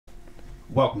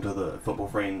Welcome to the Football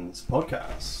Friends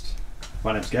podcast.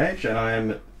 My name's Gage, and I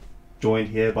am joined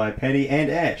here by Paddy and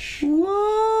Ash.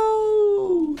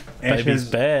 Whoa! Baby's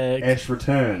back. Ash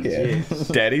returns. Yeah. Yes.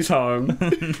 Daddy's home.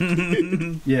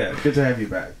 Yeah, good to have you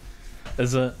back.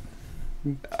 Is it?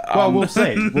 Well, we'll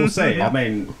see. We'll see. I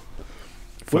mean,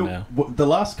 For now. the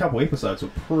last couple episodes were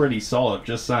pretty solid.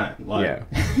 Just saying. Like,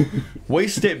 Yeah. We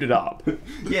stepped it up.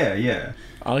 yeah.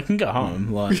 I can go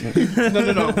home. Like,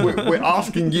 No. We're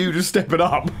asking you to step it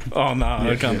up. oh no,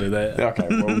 I can't do that. Okay,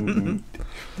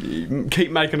 well,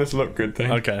 keep making us look good,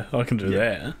 then. Okay, I can do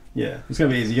that. Yeah, it's gonna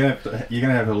be easy. You're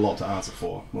gonna have a lot to answer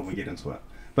for when we get into it.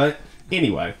 But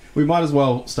anyway, we might as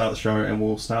well start the show, and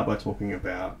we'll start by talking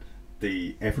about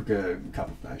the Africa Cup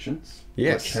of Nations,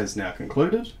 Yes. which has now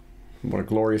concluded, What a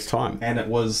glorious time. and it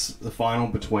was the final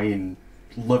between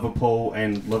Liverpool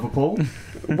and Liverpool.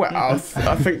 Well, I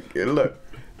think, look,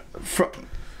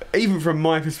 even from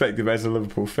my perspective as a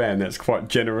Liverpool fan, that's quite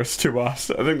generous to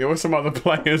us. I think there were some other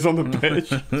players on the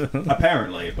pitch.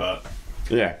 Apparently, but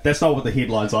Yeah. that's not what the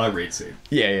headlines I read said.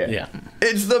 Yeah.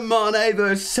 It's the Mane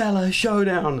versus Salah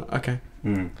showdown. Okay.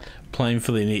 Playing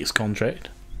for their next contract.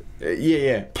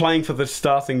 Yeah. Playing for the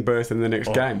starting berth in the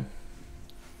next game.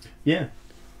 Yeah.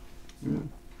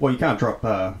 Well, you can't drop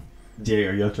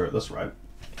Diego Yota at this rate.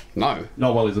 No.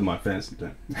 Not while he's in my fantasy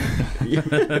team.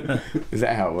 Is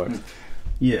that how it works?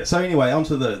 Yeah. So anyway,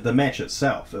 onto the match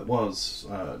itself. It was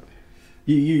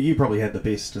you probably had the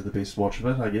best watch of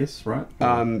it, I guess, right?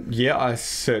 Yeah, I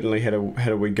certainly had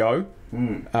a wee go.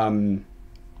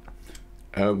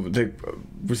 The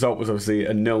result was obviously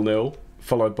a 0-0,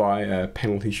 followed by a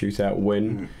penalty shootout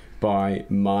win by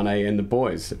Mane and the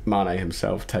boys. Mane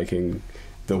himself taking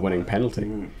the winning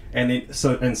penalty. And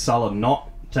then Salah not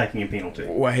taking a penalty.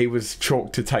 Well, he was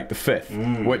chalked to take the fifth,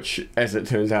 which, as it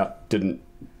turns out, didn't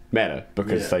matter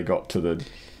because they only got to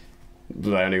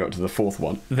the fourth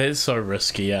one. That's so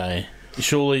risky, eh?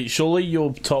 Surely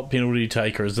your top penalty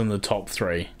taker is in the top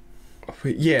three.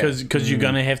 Yeah, Because you're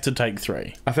going to have to take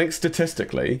three. I think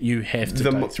statistically, You have to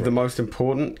take three. the most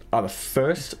important are the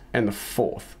first and the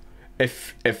fourth.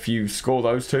 If you score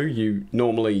those two, you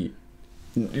normally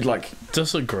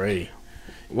Disagree.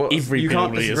 Well, Every you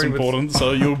can't penalty is disagree with- important,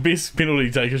 so your best penalty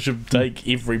taker should take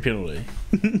every penalty.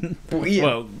 Well, yeah.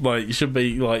 Well, like, it should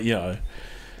be, like, you know,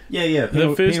 Yeah.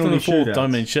 the first and the fourth shootouts.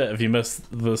 don't mean shit if you miss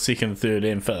the second, third,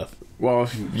 and fifth. Well,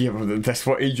 yeah, well, that's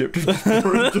what Egypt has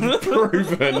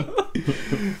proven.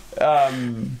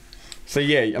 So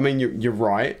yeah, I mean you're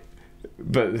right,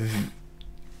 but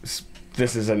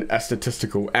this is a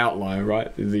statistical outlier,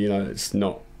 right? It's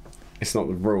not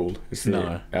the rule. It's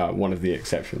one of the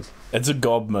exceptions. It's a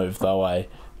gob move, though, eh?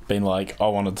 Being like, I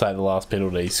want to take the last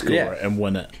penalty, score it, and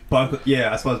win it.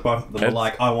 I suppose both of them were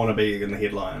like, I want to be in the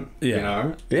headline. Yeah. You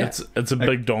know? Yeah, It's a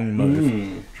big dong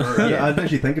move. True. Yeah, I didn't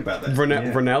actually think about that.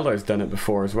 Ronaldo's done it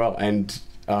before as well, and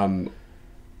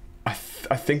I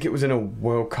think it was in a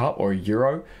World Cup or a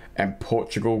Euro, and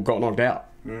Portugal got knocked out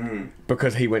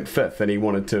because he went fifth and he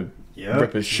wanted to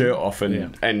rip his shirt off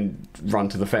and run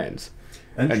to the fans.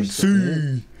 And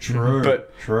see, true,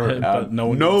 but no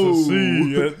one gets to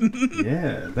see it.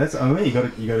 Yeah, that's. I mean, you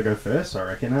got to go first, I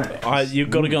reckon. You've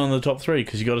got to go in the top three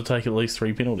because you got to take at least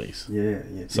 3 penalties. Yeah.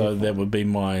 So that would be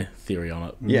my theory on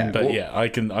it. Yeah, but I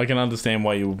can understand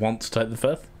why you would want to take the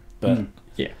fifth. But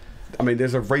yeah, I mean,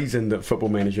 there's a reason that Football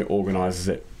Manager organises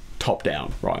it top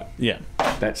down, right? Yeah,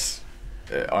 that's.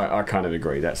 I kind of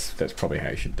agree. That's probably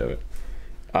how you should do it.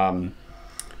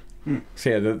 So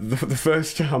yeah, the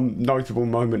first notable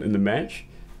moment in the match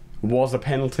was a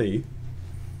penalty,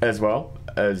 as well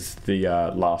as the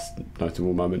last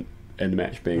notable moment in the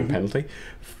match being a penalty,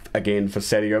 again for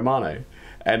Sadio Mane.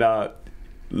 And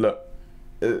look,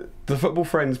 the Football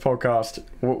Friends podcast,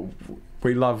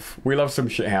 we love some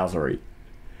shithousery,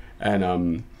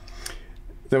 and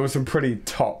there was some pretty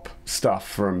top stuff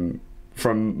from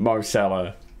Mo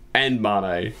Salah and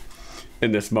Mane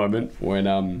in this moment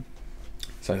when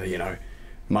so that, you know,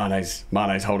 Mane's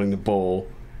holding the ball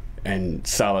and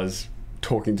Salah's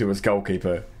talking to his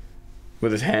goalkeeper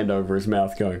with his hand over his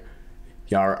mouth going,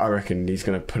 yeah, I reckon he's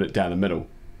going to put it down the middle.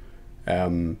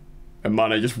 And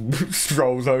Mane just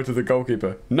strolls over to the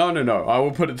goalkeeper. No, I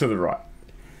will put it to the right.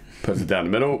 Puts it down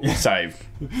the middle, save.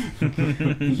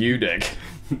 You dick.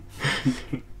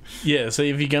 yeah. So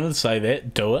if you're gonna say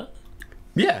that, do it.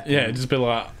 Yeah. Yeah, just be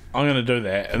like, I'm gonna do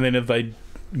that, and then if they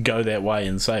go that way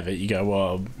and save it, you go,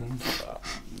 well,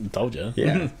 told you.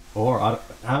 Yeah. Or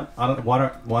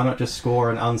why not just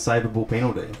score an unsavable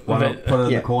penalty? Why not put it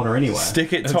in the corner anyway?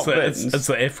 Stick it It's top the bins.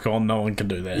 AFCON. No one can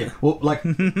do that. Yeah. Well, like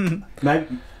maybe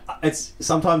it's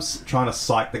sometimes trying to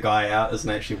psych the guy out isn't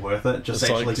actually worth it. Just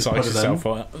actually just put it in.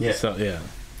 Out. Yeah. So, yeah.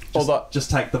 Just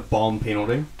take the bomb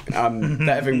penalty. That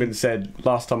having been said,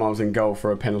 last time I was in goal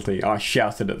for a penalty, I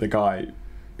shouted at the guy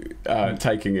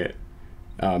taking it,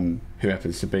 who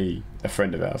happens to be a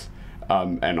friend of ours,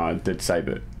 and I did save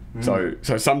it. So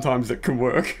sometimes it can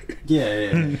work.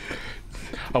 Yeah.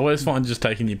 I always find just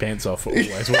taking your pants off always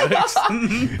works.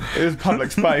 It was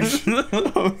public space.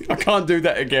 I can't do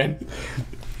that again.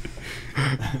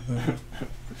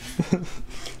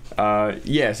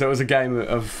 So it was a game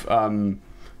of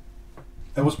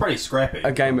it was pretty scrappy.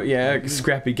 A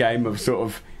scrappy game of sort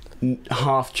of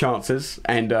half chances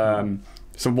and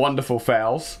some wonderful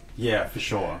fouls. Yeah, for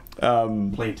sure.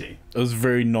 Plenty. It was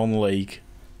very non-league.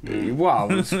 Wow,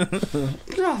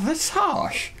 that's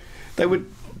harsh. They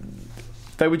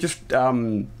were just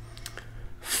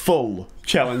full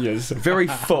challenges, very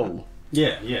full.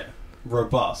 Yeah.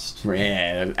 Robust.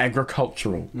 Yeah,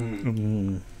 agricultural.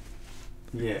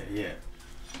 Yeah.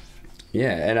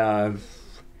 Yeah, and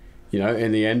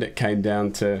in the end, it came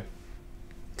down to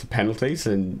penalties,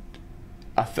 and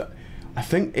I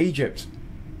think Egypt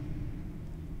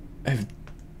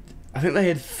I think they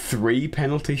had 3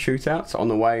 penalty shootouts on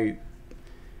the way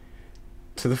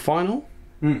to the final.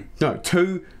 No,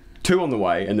 two on the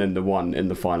way, and then the one in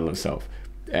the final itself.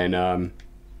 And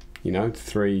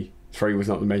 3 was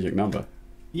not the magic number.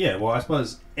 Yeah, well, I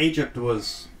suppose Egypt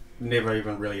was never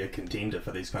even really a contender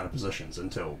for these kind of positions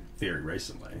until very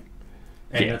recently.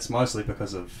 And it's mostly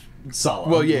because of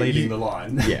Salah leading the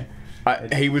line. Yeah.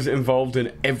 He was involved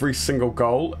in every single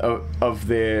goal of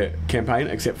their campaign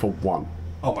except for one.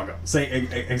 Oh my god! See,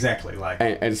 exactly,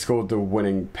 and scored the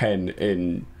winning pen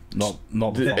in in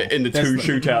the 2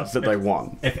 shootouts that they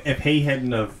won. If he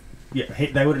hadn't have,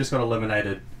 they would have just got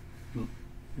eliminated,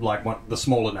 like the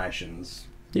smaller nations.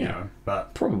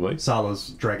 But probably Salah's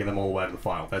dragging them all the way to the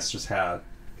final. That's just how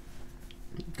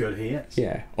good he is.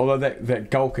 Yeah, although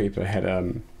that goalkeeper had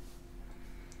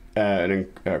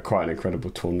quite an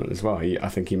incredible tournament as well. I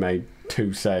think he made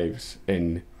 2 saves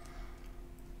in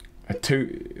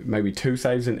maybe 2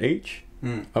 saves in each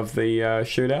of the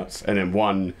shootouts, and then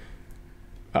 1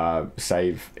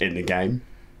 save in the game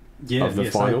of the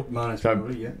final.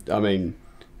 I mean,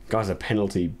 guy's a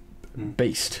penalty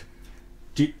beast.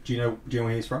 Do you know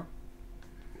where he's from?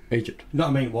 Egypt. No,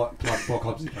 I mean what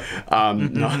clubs he play for?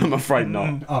 No, I'm afraid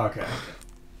not. Oh, okay.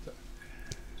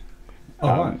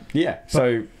 Right. Yeah.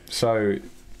 So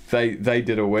they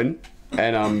did a win,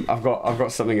 and I've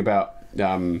got something about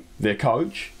their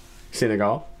coach,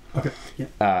 Senegal. Okay. Yeah.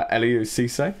 Aliou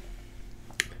Cisse.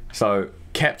 So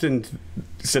captained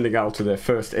Senegal to their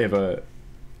first ever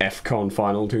AFCON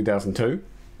final 2002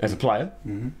 as a player,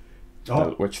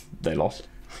 which they lost,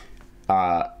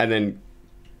 and then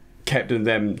captained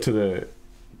them to the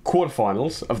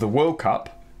quarterfinals of the World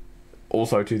Cup,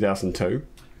 also 2002.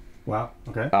 Wow.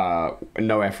 Okay.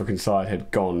 No African side had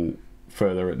gone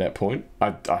further at that point.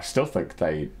 I still think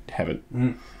they haven't.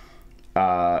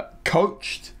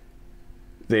 Coached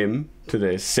them to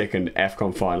their second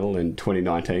AFCON final in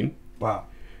 2019. Wow.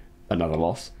 Another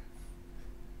loss.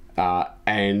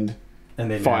 And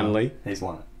then finally he's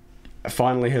won it.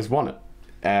 Finally has won it.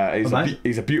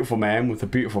 He's a beautiful man with a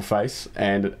beautiful face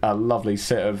and a lovely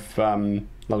set of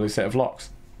locks.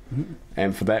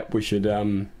 And for that we should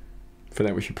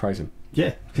praise him.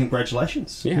 Yeah,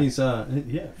 congratulations. Yeah. He's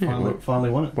finally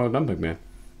won it. Well done, big man.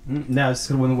 Now he's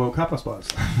going to win the World Cup, I suppose.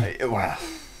 Wow.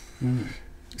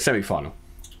 Semi-final.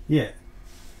 Yeah.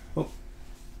 Well,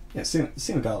 yeah,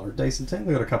 Senegal are a decent team.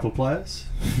 They've got a couple of players.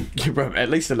 At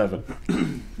least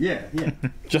 11. Yeah.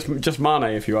 Just Mane,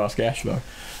 if you ask Ash, though.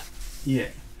 Yeah.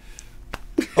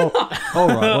 All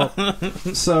right. Well,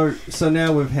 so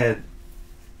now we've had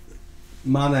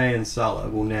Mane and Salah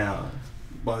will now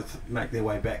both make their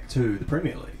way back to the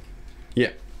Premier League.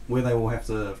 Yeah. Where they will have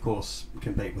to, of course,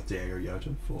 compete with Diego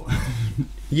Jota for.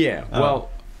 Yeah.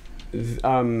 Well,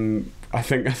 I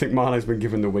think Mane's been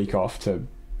given the week off to.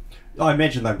 I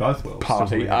imagine they both will.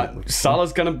 Party.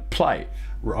 Salah's going to play.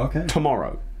 Okay.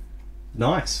 Tomorrow.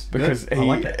 Nice. Because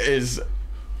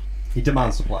he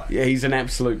demands to play. Yeah, he's an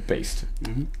absolute beast.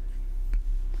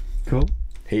 Cool.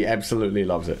 He absolutely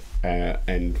loves it,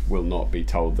 and will not be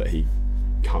told that he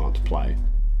can't play.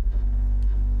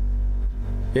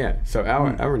 Yeah, so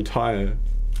our entire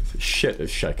shit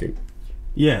is shaking.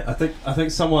 Yeah, I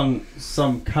think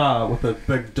some car with a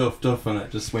big doof in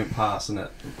it just went past, and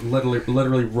it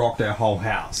literally rocked our whole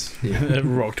house. Yeah. It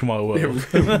rocked my world.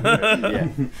 Yeah.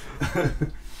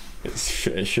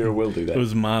 It sure will do that. It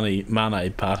was Mane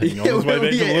partying on his way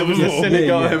back to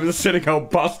Liverpool. It was a Senegal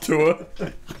bus tour.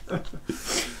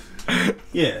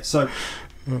 Yeah, so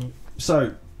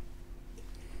So,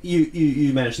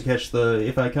 you managed to catch the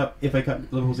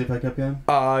Liverpool's FA Cup game?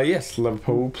 Yes,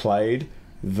 Liverpool played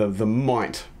the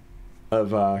might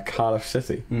of Cardiff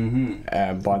City.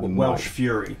 By the Welsh might.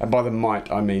 Fury. And by the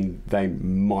might, I mean they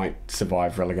might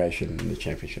survive relegation in the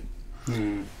Championship.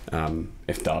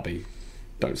 If Derby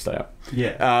don't stay up.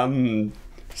 Yeah.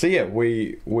 So yeah,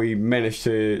 we managed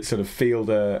to sort of field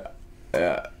a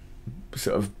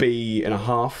sort of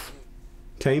B.5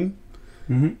 team.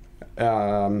 One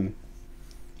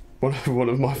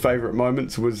of my favourite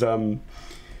moments was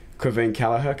Kevin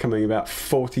Gallagher coming about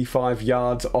 45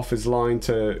 yards off his line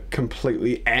to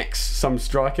completely axe some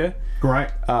striker. Great.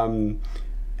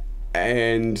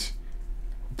 And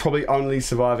probably only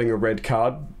surviving a red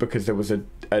card because there was a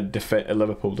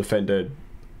Liverpool defender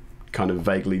kind of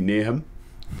vaguely near him.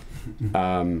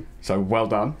 So well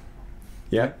done.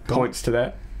 Yeah, points to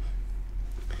that.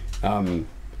 And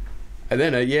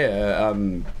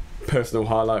then personal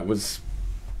highlight was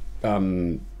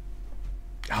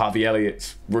Harvey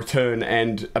Elliott's return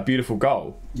and a beautiful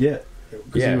goal. Yeah,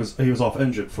 because he was off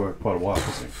injured for quite a while,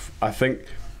 wasn't he? I think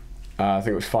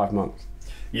it was 5 months.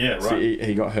 Yeah, right. So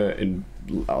he got hurt in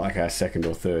like our second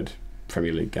or third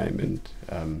Premier League game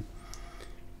and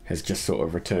has just sort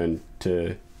of returned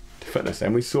to fitness.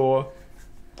 And we saw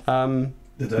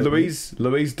Luis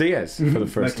Diaz for the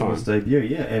first time. His debut,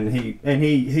 yeah, and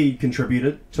he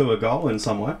contributed to a goal in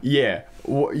some way. Yeah,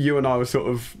 you and I were sort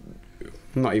of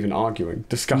not even arguing,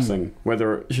 discussing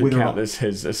whether it should count as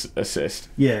his assist.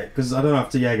 Yeah, because I don't know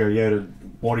if Diego Jota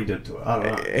what he did to it. I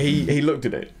don't know. He looked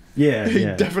at it. Yeah, he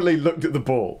definitely looked at the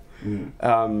ball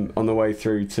on the way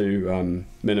through to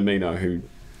Minamino, who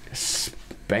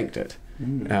spanked it.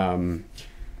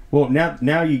 Well,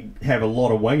 now you have a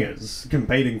lot of wingers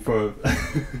competing for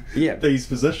these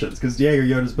positions because Diego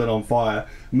Jota's been on fire.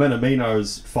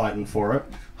 Minamino's fighting for it.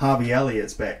 Harvey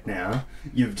Elliott's back now.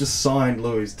 You've just signed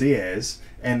Luis Diaz,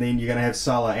 and then you're going to have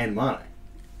Salah and Mane.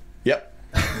 Yep.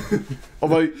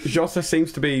 Although Jota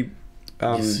seems to be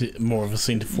more of a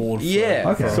centre forward.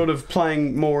 Sort of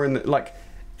playing more in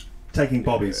taking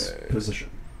Bobby's position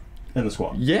in the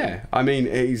squad. Yeah, I mean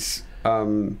he's.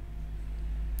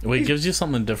 Well, he gives you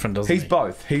something different, doesn't he? He's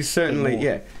both. He's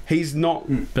certainly, He's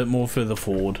not... Bit more further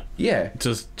forward. Yeah.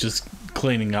 Just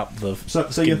cleaning up the...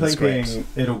 So you're thinking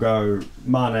it'll go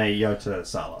Mane, Jota,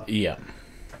 Salah? Yeah.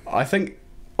 I think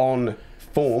on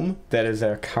form, that is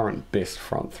our current best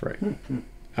front three.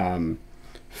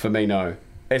 Firmino,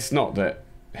 it's not that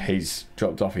he's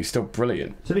dropped off. He's still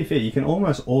brilliant. To be fair, you can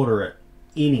almost order it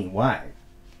any way.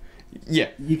 Yeah.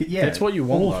 That's what you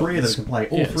want. All three of them can play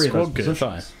all three of those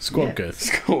positions. Squad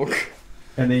girth.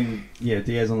 And then,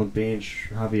 Diaz on the bench,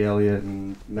 Harvey Elliott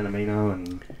and Minamino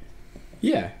and...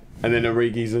 Yeah. And then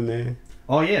Origi's in there.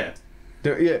 Oh, yeah.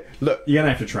 Yeah, look... You're going to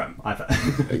have to trim, I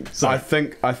think. So I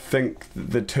think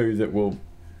the two that will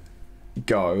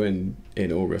go in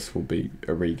August will be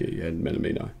Origi and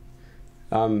Minamino.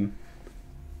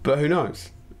 But who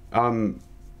knows?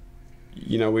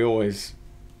 We always...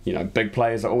 big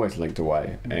players are always linked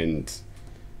away, and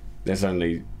there's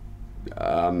only,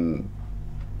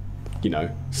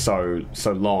 so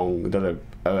long that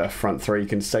a front three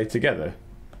can stay together.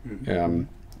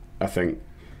 I think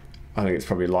it's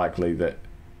probably likely that.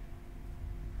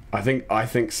 I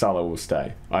think Salah will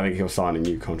stay. I think he'll sign a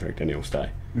new contract and he'll stay.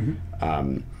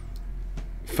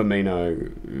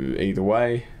 Firmino, either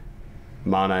way.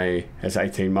 Mane has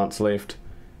 18 months left.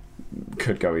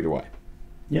 Could go either way.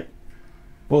 Yep.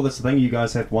 Well, that's the thing. You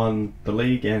guys have won the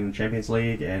league and Champions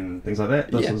League and things like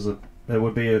that.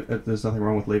 There's nothing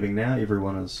wrong with leaving now.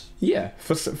 Everyone is. Yeah,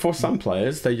 for some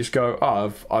players, they just go,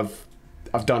 "Oh,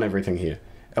 I've done everything here,"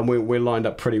 and we're lined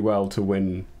up pretty well to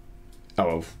win.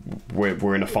 Oh, well,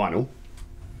 we're in a final.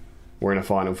 We're in a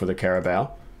final for the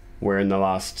Carabao. We're in the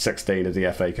last 16 of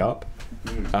the FA Cup.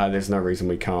 There's no reason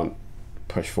we can't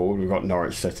push forward. We've got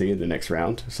Norwich City in the next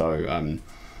round, so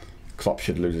Klopp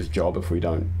should lose his job if we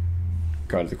don't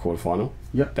go to the quarterfinal.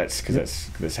 Yep. That's because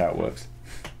that's how it works.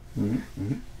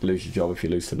 Lose your job if you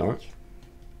lose to Norwich.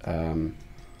 So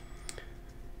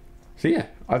yeah,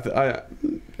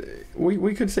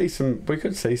 we could see some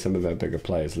of our bigger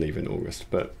players leave in August,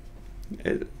 but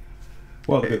the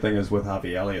good thing is with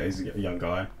Harvey Elliott, he's a young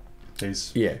guy.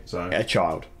 He's a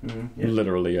child,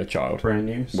 literally a child, brand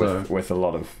new, with a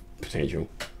lot of potential.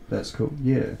 That's cool.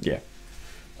 Yeah. Yeah.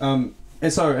 And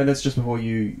that's just before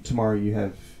tomorrow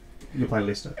you're playing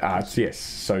Leicester. Yes.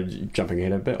 So jumping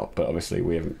ahead a bit, but obviously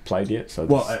we haven't played yet. So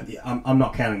I'm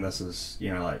not counting this as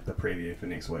like the preview for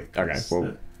next week. Okay.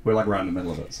 Well, we're like right in the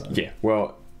middle of it. So yeah.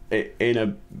 Well, in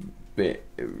a bit,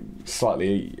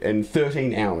 slightly in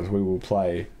 13 hours we will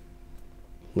play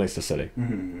Leicester City,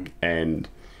 Mm-hmm. and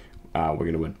we're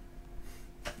going to win.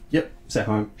 Yep, it's at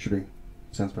home. Should be.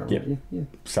 Sounds about Yep. right. Yeah.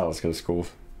 Salah's going to score,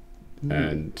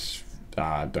 and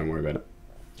don't worry about it.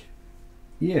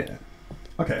 Yeah.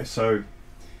 Okay, so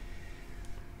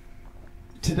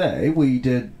today we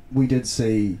did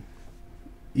see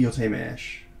your team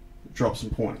Ash drop some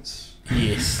points.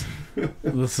 Yes,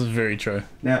 this is very true.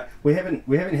 Now we haven't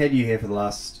had you here for the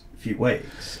last few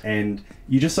weeks, and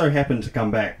you just so happened to come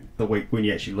back the week when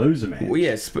you actually lose a match. Well,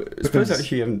 yeah, Spurs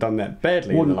actually haven't done that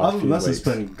badly in the last other few than this, weeks. it's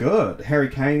been good. Harry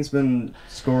Kane's been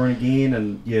scoring again,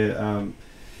 and you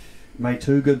made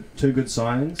two good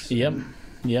signings.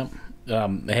 Yep.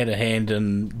 Had a hand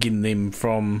in getting them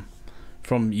from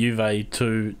Juve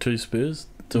to Spurs.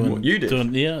 What you did? Doing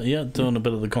a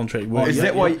bit of the contract work. Is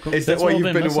that why you've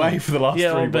been missing. away for the last 3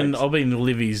 weeks? I've been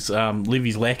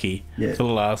Levy's lackey for the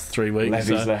last 3 weeks.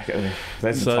 Levy's lackey.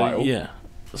 That's the title. Yeah.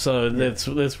 So that's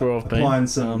where I've been. Applying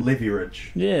some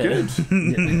leverage. Yeah. Good.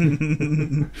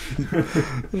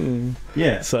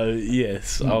 Yeah. So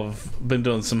yes, I've been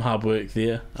doing some hard work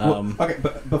there. Okay,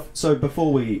 so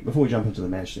before we jump into the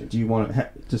match, then, do you want to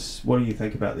just what do you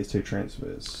think about these two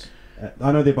transfers?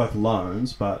 I know they're both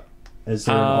loans, but is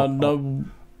there no.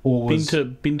 or was,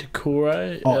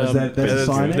 Bentacore. that's a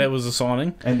signing? That was a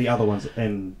signing. And the other ones,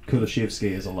 and Kulishevsky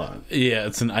is a loan. Yeah,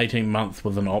 it's an 18-month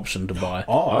with an option to buy.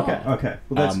 Oh, okay.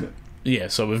 Well, that's good. Yeah,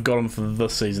 so we've got them for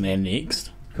this season and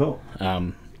next. Cool.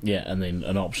 Yeah, and then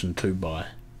an option to buy.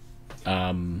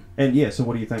 And yeah, so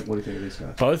what do you think? What do you think of these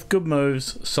guys? Both good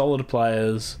moves, solid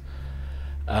players.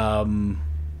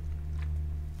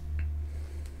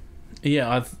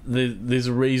 Yeah, there's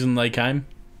a reason they came,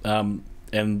 and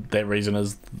that reason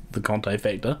is the Conte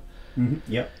factor.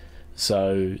 Mm-hmm. Yep.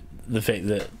 So the fact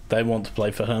that they want to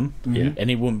play for him, Mhm. and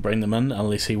he wouldn't bring them in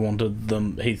unless he wanted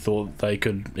them. He thought he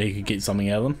could get something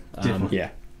out of them. Definitely. Yeah.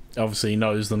 Obviously, he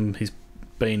knows them. He's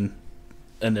been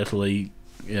in Italy.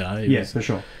 Yes, for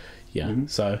sure. Yeah. Mhm.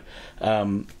 So,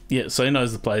 so he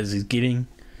knows the players he's getting.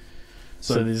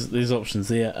 So there's options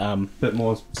there. Bit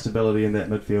more stability in that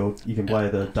midfield. You can play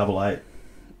the 8.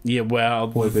 Yeah.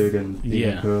 Well. Hoiberg and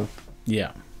Bentancur.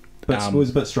 Yeah. But it was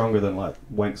a bit stronger than like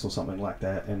Winks or something like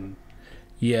that. And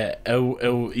yeah,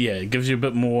 it gives you a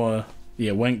bit more.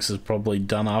 Yeah, Winks is probably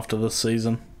done after this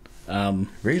season.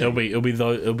 Really? It'll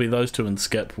be those two and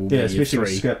Skip will be your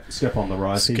especially three. with Skip on the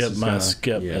rise. Skip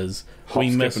Yeah. is Hop,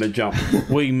 skip and a jump.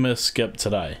 we missed Skip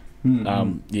today.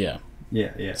 Yeah.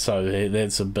 Yeah. So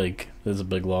that's a big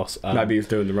loss. Maybe he's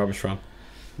doing the rubbish run.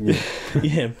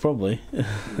 Yeah, probably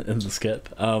in the Skip.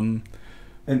 And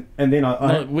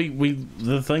then we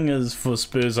the thing is for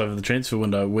Spurs over the transfer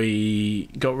window, we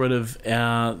got rid of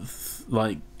our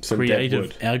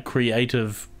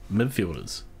creative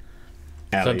midfielders.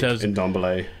 Ali Sometimes- and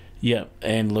Ndombele. Yeah,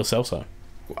 and Lo Celso.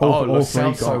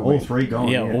 all three gone.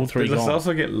 Yeah, all three Did gone. Lo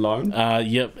Celso get loaned?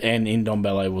 Yep, and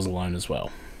Ndombele was alone as well.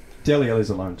 Dele Alli's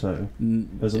a loan too,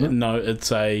 isn't it? No,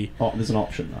 it's a There's an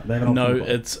option. They have an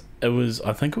option.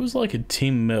 I think it was like a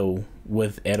 10 mil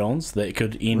with add-ons that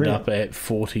could end Really? up at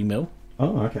 40 mil.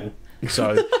 Oh, okay.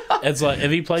 So it's like if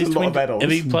he plays It's a lot of 20, add-ons.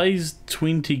 if he plays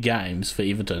 20 games for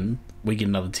Everton, we get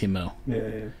another 10 mil. Yeah.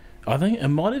 I think it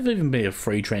might have even been a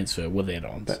free transfer with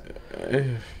add-ons.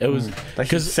 It was They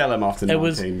should sell him after it 19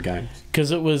 was- games. because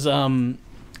it was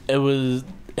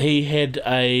he had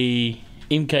a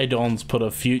MK Dons put a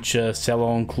future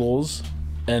sell-on clause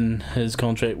in his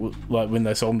contract, like when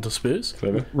they sold him to Spurs.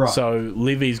 Clever. Right. So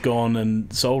Levy's gone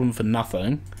and sold him for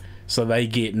nothing, so they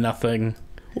get nothing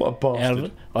What a out of bastard.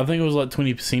 it. I think it was like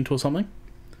 20% or something.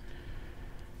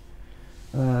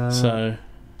 So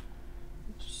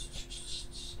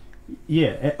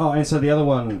yeah. And so the other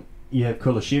one, you have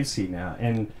Kulishevsky now,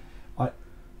 and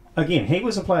again, he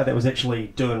was a player that was actually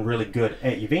doing really good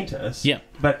at Juventus. Yeah.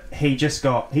 But he just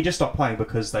stopped playing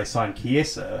because they signed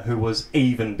Chiesa, who was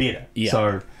even better. Yeah.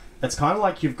 So it's kind of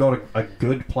like you've got a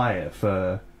good player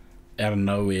for out of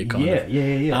nowhere, kind of.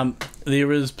 Yeah.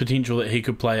 There is potential that he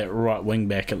could play at right wing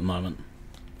back at the moment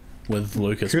with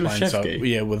Lucas playing so. Kulishevsky?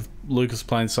 Yeah, with Lucas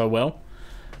playing so well.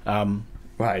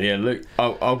 Right, yeah, Luke.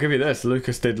 I'll give you this.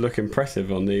 Lucas did look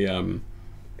impressive on the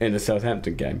in the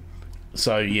Southampton game.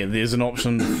 So yeah, there's an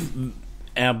option.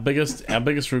 Our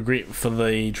biggest regret for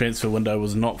the transfer window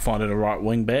was not finding a right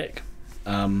wing back.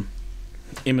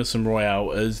 Emerson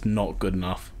Royale is not good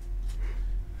enough,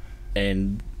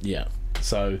 and yeah,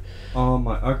 so Oh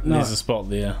my! No. there's a spot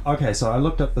there. Okay, so I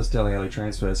looked up this Dele Alli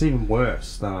transfer. It's even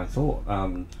worse than I thought.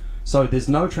 So there's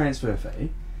no transfer fee,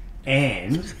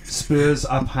 and Spurs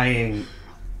are paying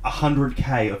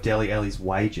 100k of Dele Alli's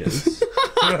wages.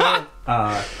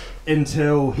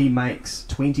 until he makes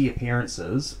 20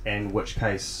 appearances, in which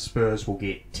case Spurs will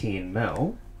get 10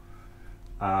 mil.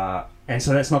 And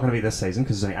so that's not going to be this season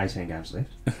because there's only 18 games left.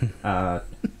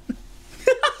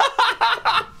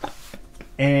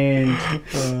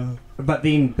 But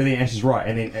then Ash is right,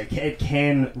 and then it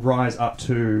can rise up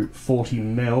to 40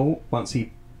 mil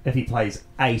if he plays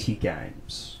 80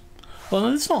 games.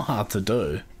 Well, it's not hard to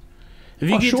do. If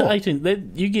you get to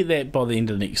 18, you get that by the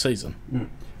end of next season. Mm.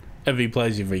 If he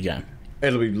plays every game.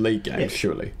 It'll be league games,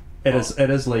 surely. It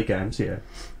is league games, yeah.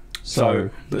 So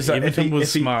everything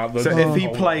was smart. If he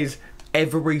plays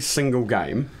every single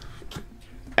game,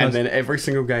 and then every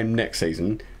single game next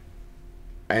season,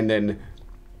 and then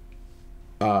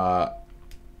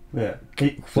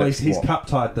he's cup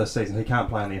tied this season. He can't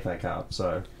play in the FA Cup,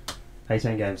 so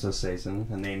 18 games this season,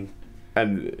 and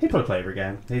he probably play every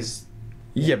game. But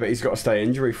he's got to stay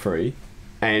injury free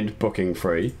and booking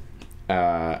free,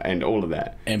 and all of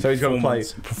that. And so he's got to play.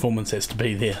 Performance has to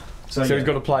be there. So he's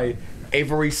got to play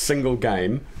every single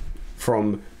game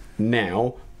from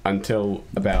now until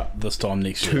about this time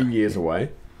next year. 2 years away.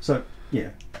 So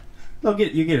you get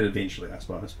it eventually, I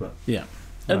suppose. But yeah.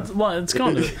 It's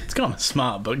kind of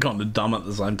smart, but kind of dumb at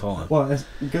the same time. Well, it's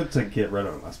good to get rid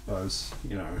of him, I suppose.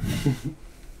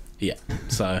 Yeah.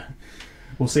 So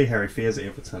we'll see how he fares at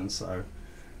Everton. So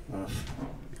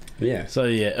yeah. So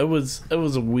yeah, it was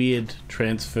a weird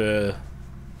transfer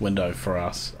window for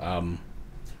us.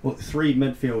 Well, 3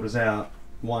 midfielders out,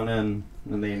 1 in,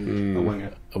 and then a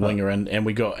winger. A winger in,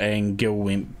 and Gil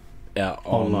went out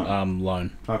on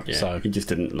loan. Okay. Yeah, So he just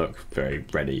didn't look very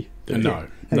ready. No,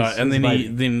 and then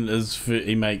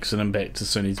he makes an impact as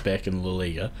soon as he's back in La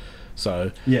Liga.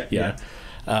 So yeah,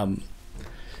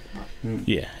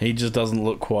 he just doesn't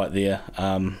look quite there.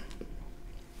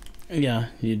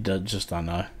 You just don't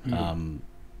know.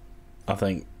 I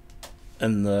think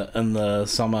in the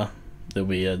summer there'll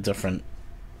be a different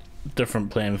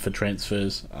plan for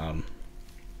transfers.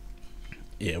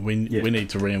 We need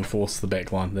to reinforce the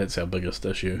back line. That's our biggest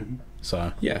issue. Mm-hmm.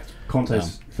 So yeah,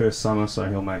 Conte's first summer, so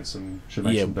he'll make some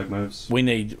big moves. We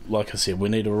need, like I said, we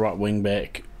need a right wing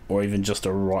back, or even just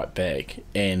a right back,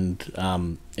 and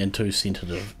 2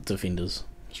 centre defenders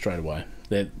straight away.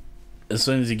 That as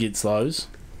soon as he gets those,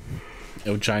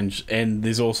 it'll change. And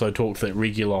there's also talk that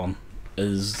Reguilon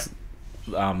is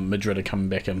Madrid are coming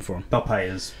back in for him. They'll pay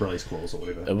his release clause or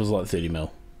whatever. It was like 30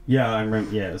 mil. Yeah, I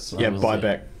remember. Yeah,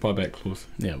 buyback clause.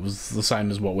 Yeah, it was the same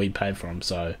as what we paid for him.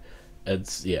 So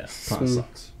it's kind of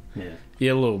sucks.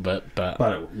 Yeah, a little bit, but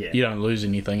you don't lose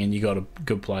anything, and you got a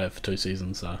good player for 2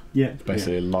 seasons. So it's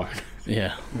basically a loan.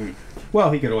 Yeah.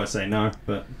 Well, he could always say no,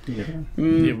 but you never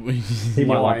know. He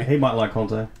might like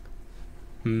Conte.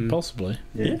 Possibly.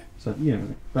 Yeah. So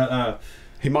but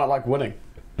he might like winning.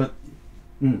 But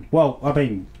well, I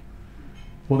mean,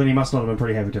 then he must not have been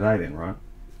pretty happy today, then, right?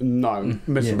 No,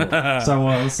 miserable. So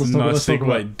let's talk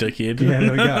about dickhead. Yeah,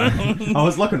 there we go. I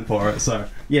was looking for it. So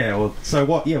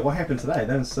what happened today?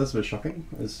 That's a bit shocking.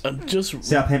 Just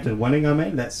Southampton winning. I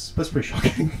mean, that's pretty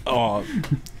shocking. Oh,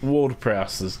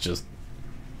 Ward-Prowse is just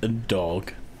a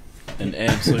dog, an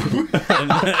absolute.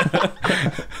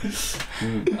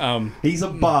 He's a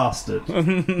bastard,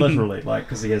 literally,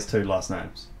 because he has 2 last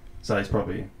names. So he's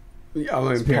probably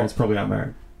his parents probably aren't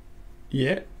married.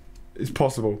 Yeah, it's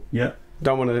possible. Yeah.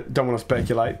 Don't want to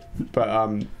speculate, but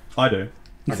I do.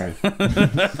 Okay.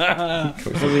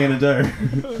 What's he gonna do?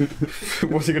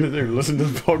 What's he gonna do? Listen to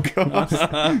the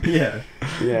podcast? Yeah.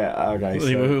 Yeah. Okay.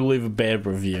 He'll leave a bad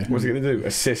review. What's he gonna do?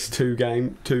 Assist 2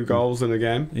 goals in a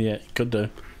game? Yeah, could do.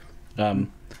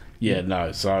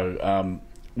 No. So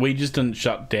we just didn't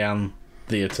shut down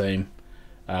their team.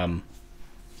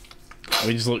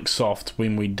 We just looked soft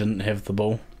when we didn't have the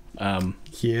ball.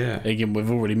 Again,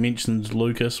 we've already mentioned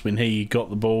Lucas when he got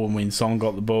the ball and when Son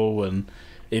got the ball, and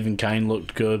even Kane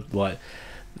looked good. Like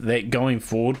that going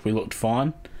forward, we looked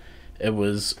fine. It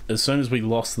was as soon as we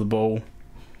lost the ball,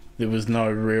 there was no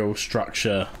real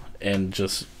structure and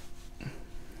just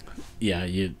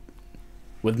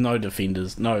with no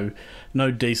defenders, no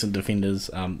decent defenders.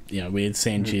 We had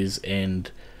Sanchez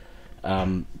and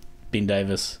Ben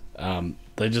Davis.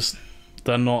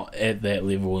 They're not at that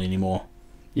level anymore.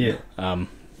 Yeah.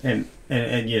 And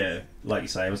like you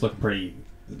say, it was looking pretty.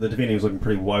 The defending was looking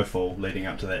pretty woeful leading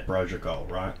up to that Brozier goal,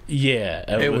 right? Yeah,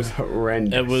 it was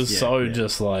horrendous. It was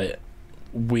just like,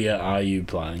 where are you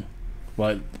playing?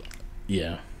 Like,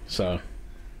 yeah. So.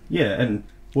 Yeah, and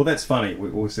that's funny.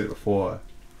 We said it before.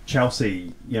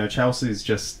 Chelsea's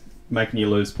just making you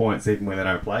lose points even when they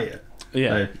don't play it.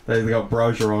 Yeah, they got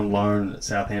Brozier on loan at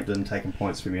Southampton taking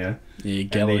points from you. Yeah,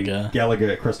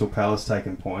 Gallagher at Crystal Palace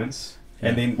taking points.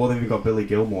 And then you've got Billy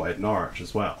Gilmore at Norwich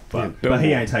as well. But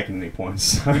he ain't taking any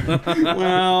points. So.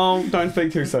 Well, don't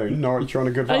think too soon. Norwich are on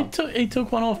a good run. He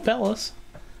took one off Palace.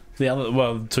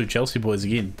 The two Chelsea boys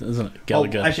again, isn't it?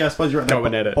 Gallagher. Actually, I suppose you're right.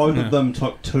 Going at it. Both of them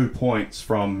took 2 points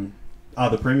from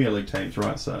other Premier League teams,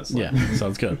 right? So it's like... Yeah,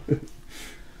 sounds good.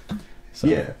 So.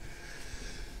 Yeah.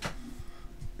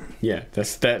 Yeah,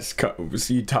 that's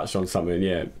you touched on something.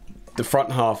 Yeah, the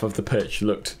front half of the pitch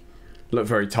looked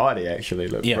very tidy. Actually,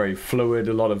 looked very fluid.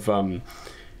 A lot of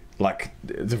like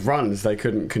the runs, they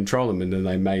couldn't control them, and then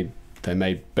they made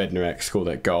Bednarak score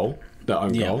that goal, that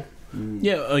own goal.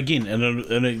 Yeah, again,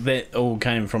 and that all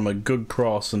came from a good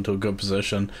cross into a good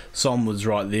position. Son was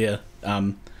right there.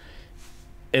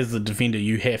 As the defender,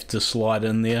 you have to slide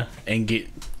in there and get.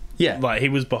 Yeah, like he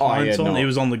was behind Son. He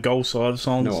was on the goal side of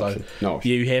Son,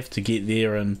 you have to get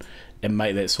there and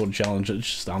make that sort of challenge. It's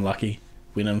just unlucky.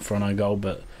 Went in for an own goal,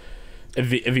 but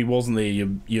if he wasn't there,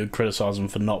 you'd criticise him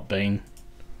for not being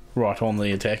right on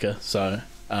the attacker. So,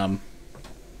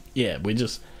 we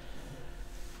just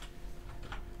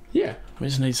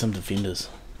need some defenders.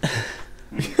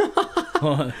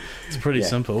 It's pretty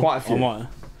simple. Quite a few. I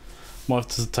might have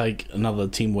to take another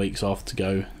 10 weeks off to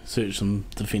go search some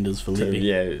defenders for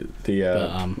Levy.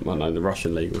 The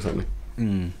Russian league or something.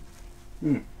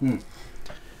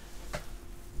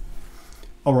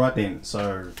 All right then.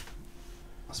 So,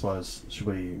 I suppose should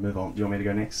we move on? Do you want me to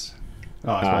go next?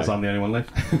 Oh, I suppose I'm the only one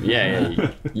left.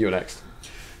 You're next.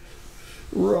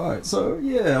 Right. So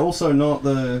also not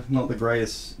the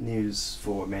greatest news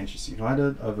for Manchester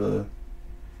United over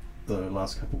the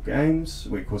last couple of games.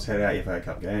 We of course had our FA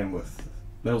Cup game with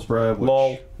Middlesbrough,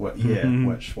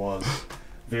 which was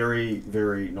very,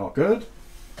 very not good.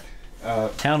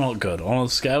 How not good? On a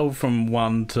scale from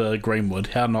 1 to Greenwood,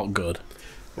 how not good?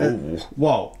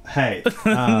 Well,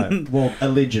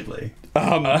 allegedly.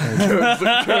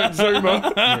 Kurt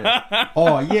Zuma.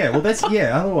 Oh yeah, well that's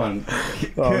other one.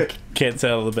 Cat's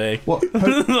out of the bag. What?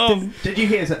 Did you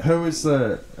hear? Who's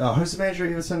the manager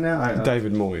of Everton now?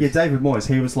 David Moyes. Yeah, David Moyes.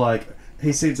 He was like,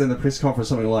 he said in the press conference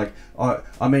something like,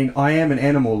 I mean, I am an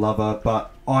animal lover,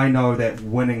 but I know that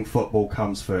winning football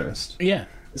comes first. Yeah.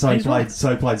 So he played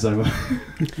Zuma.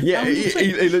 Yeah,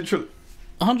 he literally.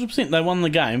 100%. They won the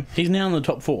game. He's now in the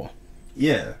top 4.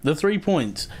 Yeah. The 3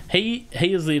 points. He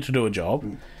is there to do a job.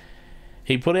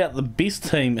 He put out the best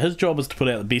team. His job is to put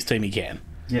out the best team he can.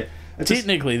 Yeah.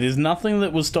 Technically, there's nothing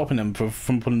that was stopping him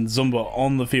from putting Zumba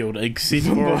on the field except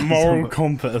for a moral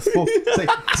compass. Well,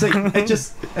 see, it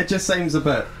just seems a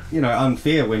bit,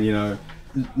 unfair when,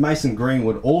 Mason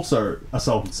Greenwood also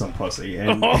assaulted some pussy.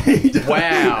 And wow.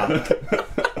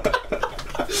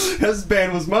 His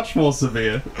ban was much more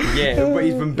severe. Yeah, but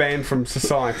he's been banned from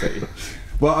society.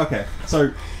 Well, okay,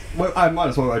 so I might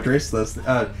as well address this.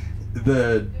 From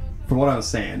what I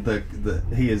understand,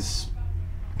 he has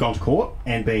gone to court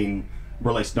and been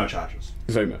released, no charges.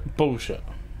 Zuma. Bullshit.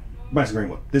 Mason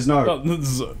Greenwood. There's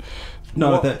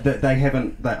they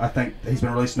haven't. I think he's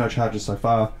been released, no charges so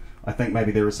far. I think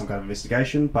maybe there is some kind of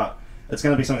investigation, but it's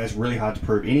going to be something that's really hard to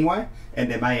prove anyway, and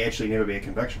there may actually never be a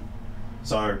conviction.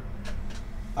 So,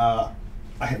 I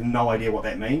have no idea what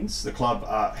that means. The club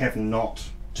have not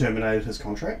terminated his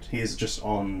contract. He is just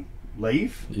on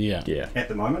leave. Yeah. At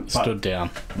the moment, stood down.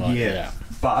 Right,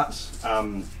 but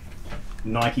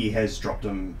Nike has dropped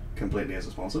him completely as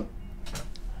a sponsor.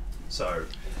 So,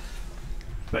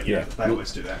 but they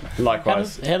always do that.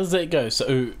 Likewise. How does that go?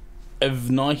 So, if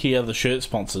Nike are the shirt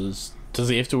sponsors, does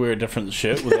he have to wear a different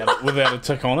shirt without a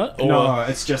tick on it? Or no,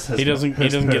 it's just his. He doesn't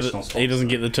get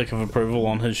the tick of approval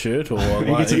on his shirt, or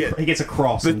he gets a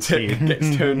cross. The tick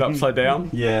gets turned upside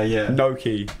down. Yeah. No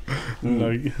key.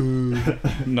 No key.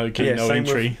 No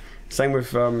entry. Same with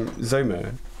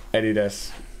Zuma.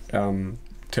 Adidas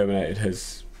terminated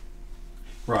his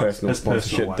personal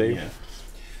sponsorship deal.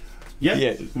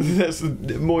 Yeah. That's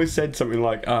Moyes said something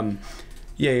like,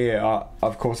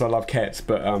 of course I love cats,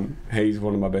 but he's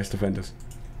one of my best defenders.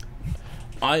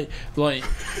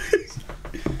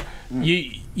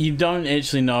 You don't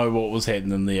actually know what was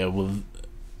happening there with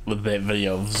that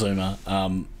video of Zuma.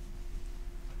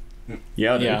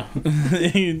 Yeah.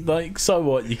 So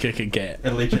what? You kick a cat.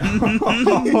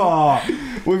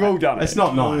 We've all done it. It's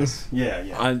not nice.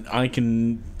 Yeah. I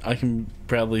can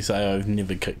proudly say I've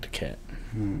never kicked a cat.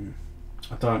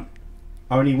 I don't.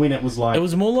 Only when it was like... It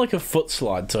was more like a foot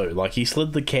slide too. Like he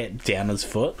slid the cat down his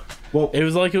foot. Well, it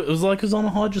was like it was on a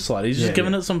hydro slide. He's just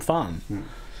giving it some fun.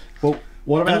 Well,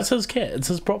 what about... And it's his cat. It's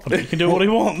his property. He can do what he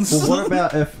wants. Well,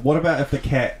 what about if the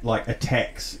cat like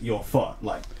attacks your foot?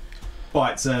 Like,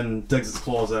 bites in, digs its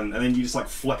claws in, and then you just like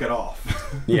flick it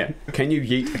off. Yeah. Can you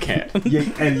yeet a cat?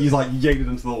 And you like yeet it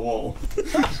into the wall.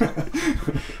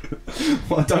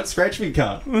 Well, don't scratch me,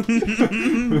 cunt.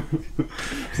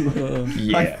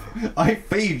 Yeah. I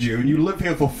feed you and you live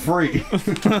here for free.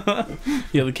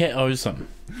 Yeah, the cat owes him.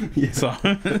 Yeah. So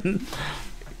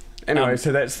Anyway,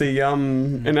 so that's the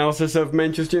analysis of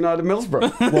Manchester United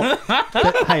Middlesbrough.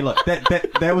 Well, hey, look,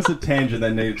 that was a tangent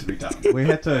that needed to be done. We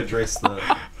had to address the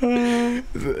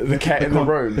cat in the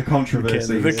room. the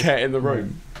controversy. The cat in the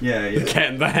room. Yeah. The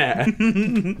cat in the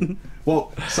hat.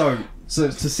 Well, so to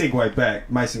segue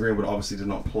back, Mason Greenwood obviously did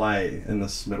not play in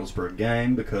this Middlesbrough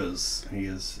game because he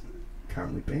is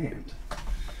currently banned.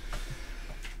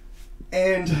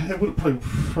 And it would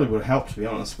probably would have helped, to be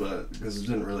honest, but because it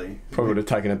didn't really. Probably would have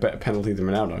taken a better penalty than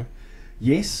Ronaldo.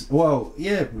 Yes, well,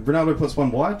 yeah. Ronaldo puts one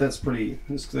wide. That's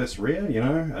rare, you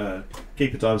know.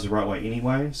 Keeper dives the right way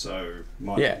anyway, so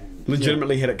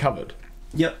legitimately hit it covered.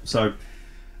 Yep. So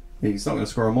he's not going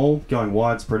to score them all. Going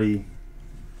wide's pretty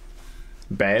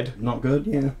Bad. not good.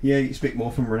 Yeah, you expect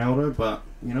more from Ronaldo, but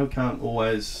you know, can't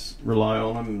always rely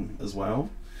on him as well.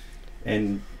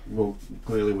 And well,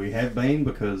 clearly we have been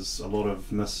because there's a lot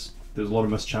of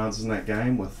missed chances in that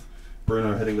game with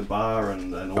Bruno hitting the bar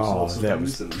and all sorts of that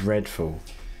things. was dreadful.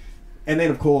 And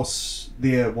then of course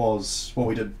there was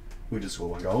we did score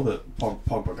one goal, the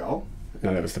Pogba goal.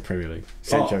 No, that was the Premier League.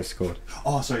 Sancho scored.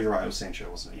 Oh, so you're right, it was Sancho,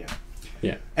 wasn't it?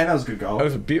 Yeah. And that was a good goal. That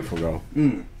was a beautiful goal.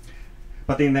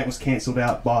 But then that was cancelled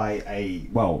out by a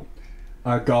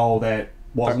goal that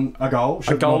wasn't a goal.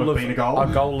 Should not have been a goal.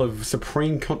 A goal of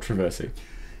supreme controversy.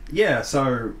 Yeah,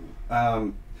 so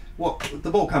the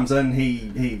ball comes in,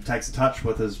 he takes a touch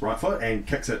with his right foot and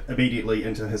kicks it immediately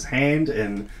into his hand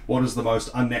in what is the most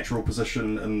unnatural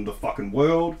position in the fucking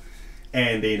world,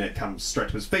 and then it comes straight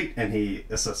to his feet and he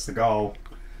assists the goal,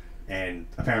 and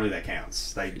apparently that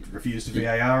counts. They refused to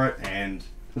VAR it, and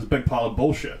it was a big pile of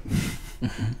bullshit.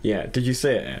 Yeah, did you see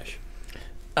it, Ash?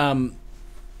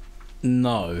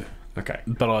 No, Okay.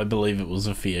 but I believe it was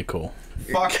a fair call.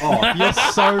 Fuck off, you're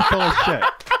so full of shit.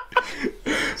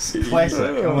 Classic.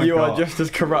 Oh my You God. are just as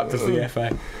corrupt as the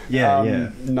FA.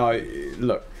 Yeah. No,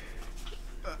 look,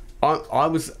 I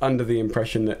was under the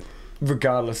impression that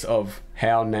regardless of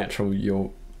how natural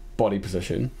your body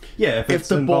position, Yeah, if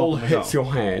the ball hits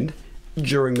your hand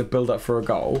during the build-up for a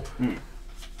goal,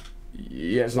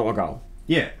 yeah, it's not a goal.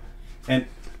 Yeah, and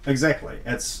exactly,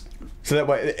 it's So that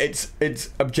way, it's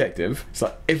objective. It's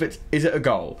like, is it a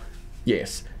goal?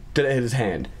 Yes. Did it hit his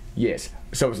hand? Yes.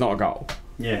 So it's not a goal.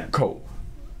 yeah. Cool.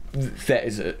 That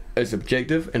is as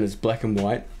objective and as black and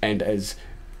white and as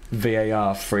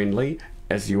VAR friendly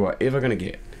as you are ever going to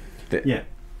get. Yeah.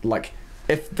 Like,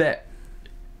 if that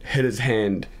hit his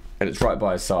hand and it's right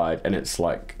by his side and it's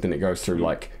like, then it goes through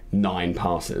like 9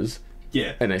 passes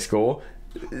Yeah. and they score.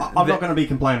 I'm not going to be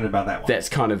complaining about that one. That's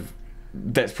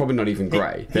probably not even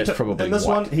grey. That's probably in this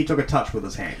white. one, he took a touch with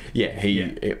his hand. Yeah,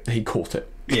 he caught it.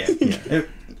 Yeah.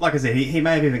 Like I said, he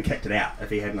may have even kicked it out if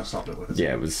he hadn't have stopped it with his hand.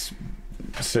 Yeah, it was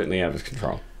certainly out of his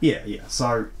control. Yeah.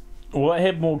 So, What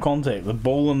had more contact, the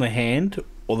ball in the hand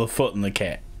or the foot in the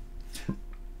cat?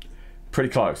 Pretty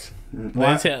close.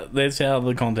 That's how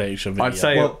the contact should be. I'd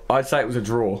say it was a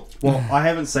draw. well, I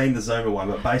haven't seen the Zuma one,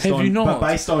 but based Have on you not?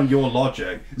 based on your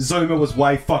logic, Zuma was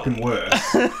way fucking worse.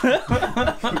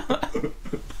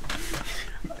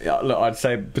 Yeah, look, I'd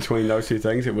say between those two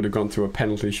things, it would have gone to a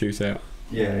penalty shootout.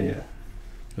 Yeah.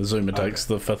 Zuma takes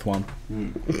the 5th one.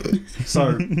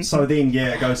 So then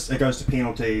it goes to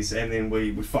penalties, and then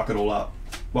we fuck it all up.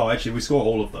 Well, actually, we score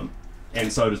all of them,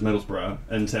 and so does Middlesbrough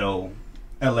until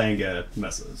Elanga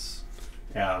misses.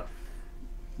 Our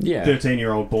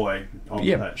 13-year-old boy on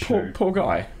the pitch. Poor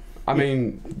guy. I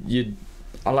mean,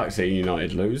 I like seeing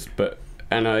United lose,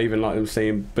 and I even like them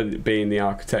seeing being the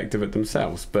architect of it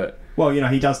themselves. But well, you know,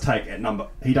 he does take it number.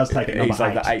 He does take it number 8. He's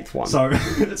like the 8th one. So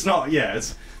it's not. Yeah,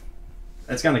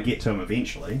 it's going to get to him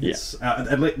eventually. Yeah.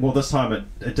 Well, this time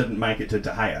it didn't make it to De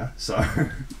Gea. So.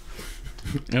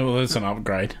 Well, that's an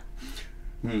upgrade.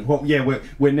 Well, yeah,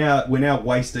 we're now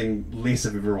wasting less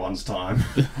of everyone's time.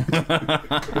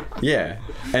 Yeah,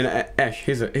 and Ash,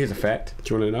 here's a fact.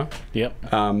 Do you want to know?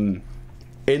 Yep.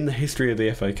 In the history of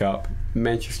the FA Cup,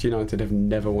 Manchester United have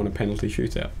never won a penalty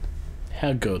shootout.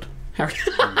 How good.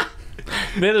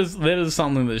 That is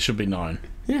something that should be known.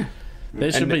 Yeah.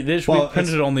 That should be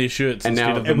printed on their shirts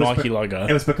instead of the Nike logo.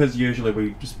 It was because usually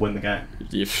we just win the game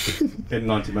in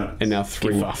 90 minutes. And now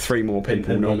three more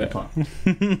people know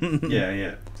that.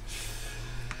 Yeah.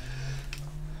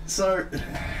 So,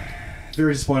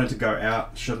 very disappointed to go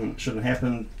out. Shouldn't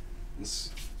happen. This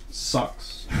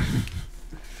sucks.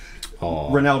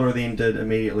 Ronaldo then did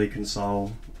immediately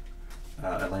console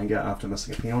Elanga after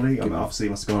missing a penalty. I mean, obviously he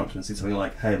must have gone up to him and said something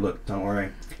like, "Hey, look, don't worry,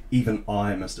 even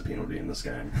I missed a penalty in this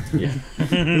game."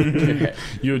 Yeah.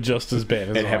 You're just as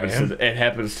bad as I am. It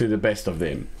happens to the best of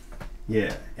them.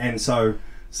 Yeah, and so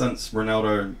since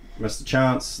Ronaldo missed a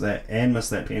chance and missed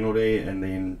that penalty, and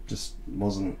then just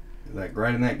wasn't that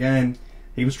great in that game,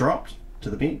 he was dropped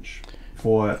to the bench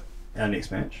for our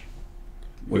next match.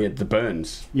 We had the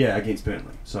Burns. Yeah, against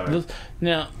Burnley. So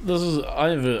I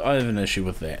have an issue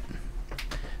with that.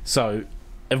 So,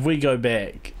 if we go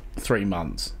back 3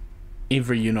 months,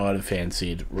 every United fan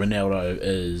said Ronaldo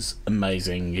is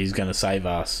amazing, he's going to save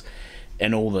us,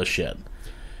 and all this shit.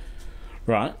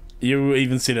 Right? You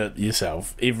even said it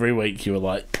yourself. Every week you were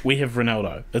like, we have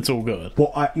Ronaldo, it's all good.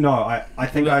 Well, I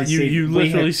think I said... You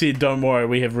literally said, don't worry,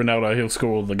 we have Ronaldo, he'll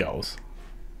score all the goals.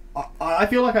 I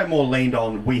feel like I more leaned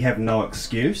on we have no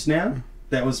excuse now.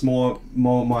 That was more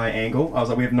my angle. I was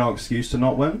like, we have no excuse to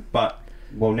not win, but...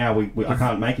 Well, now I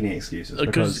can't make any excuses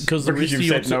because the rest of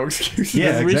your no excuses.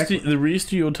 Yeah, exactly. The rest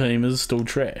of your team is still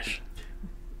trash.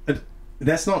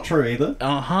 That's not true either.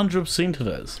 100% it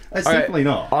is. It's definitely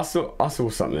not. I saw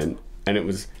something, and it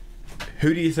was,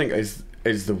 who do you think is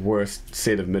the worst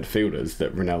set of midfielders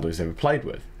that Ronaldo's ever played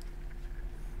with?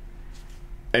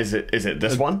 Is it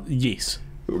this one? Yes.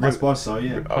 I suppose so,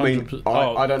 yeah. I mean,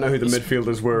 I don't know who the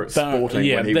midfielders were at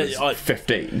Sporting when he was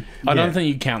 15. I don't think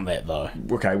you count that, though.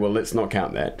 Okay, well, let's not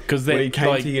count that. Because when he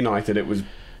came to United, it was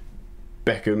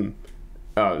Beckham.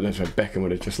 Oh, no, sorry, Beckham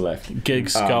would have just left.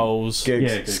 Giggs, Scholes.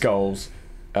 Giggs, Scholes.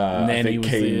 I think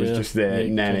Keane was just there.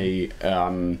 Yeah, Nanny.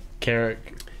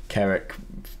 Carrick.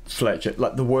 Fletcher.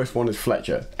 Like, the worst one is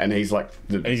Fletcher, and he's like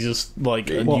he's just like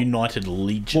a United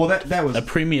legend. Well, that was a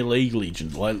Premier League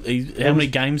legend. Like, how many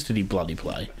games did he bloody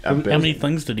play? How many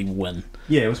things did he win?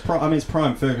 Yeah, it was. It's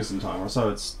prime Ferguson time,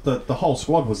 so it's the whole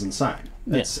squad was insane.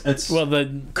 It's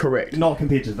correct. Not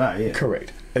compared to today. Yeah,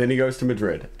 correct. And then he goes to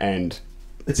Madrid, and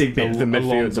it's even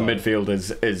better. The midfield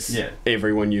is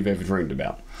everyone you've ever dreamed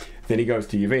about. Then he goes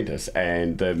to Juventus,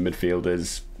 and the midfield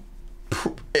is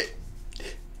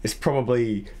it's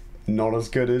probably not as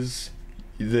good as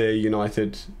the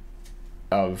United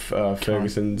of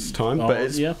Ferguson's time, but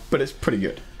it's pretty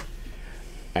good.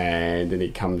 And then he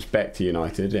comes back to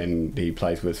United, and he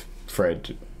plays with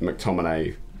Fred,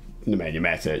 McTominay, Nemanja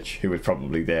Matic, who was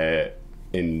probably there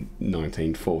in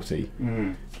 1940.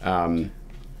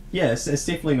 Yeah, it's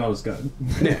definitely not as good.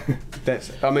 Yeah,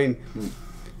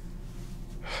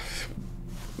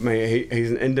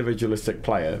 he's an individualistic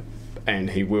player,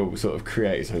 and he will sort of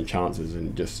create his own chances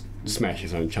and just smash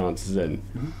his own chances in.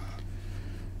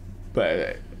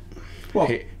 But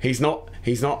he's not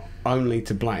only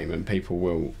to blame, and people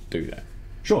will do that.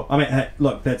 Sure. I mean,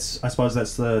 look, I suppose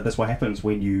that's what happens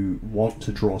when you want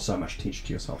to draw so much attention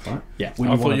to yourself, right? Yeah.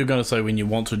 I thought you were going to say when you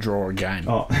want to draw a game.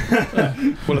 Oh.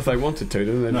 Well, if they wanted to,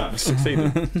 then they'd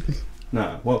succeeded.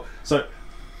 No. Well, so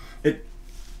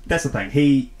that's the thing.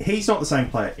 He's not the same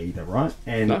player either, right?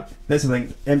 And that's the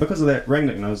thing. And because of that,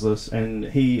 Rangnick knows this, and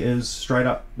he is straight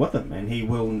up with him, and he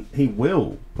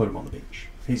will put him on the bench.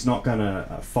 He's not going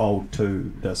to fold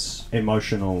to this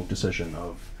emotional decision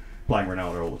of playing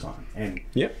Ronaldo all the time. And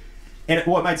it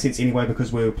made sense anyway,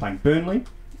 because we were playing Burnley,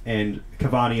 and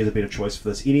Cavani is a better choice for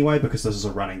this anyway, because this is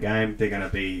a running game. There's going to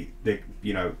be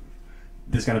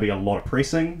a lot of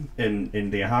pressing in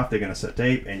their half. They're going to sit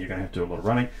deep, and you're going to have to do a lot of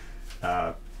running.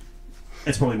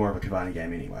 It's probably more of a Cavani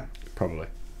game anyway. Probably.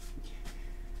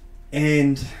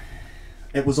 And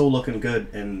it was all looking good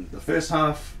in the first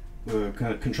half. We were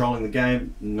kind of controlling the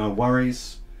game, no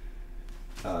worries.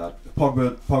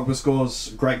 Pogba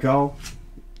scores, great goal.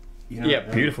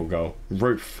 Beautiful goal.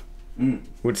 Roof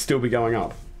would still be going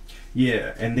up.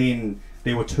 Yeah, and then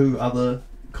there were two other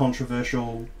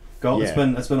controversial goals.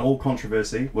 Yeah. It's been all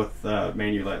controversy with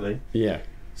Man U lately. Yeah.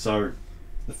 So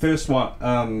the first one.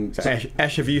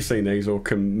 Ash, have you seen these, or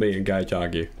can me and Gage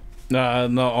argue? No,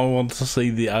 I want to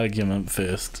see the argument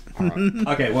first. Right.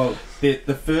 Okay, well,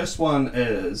 the first one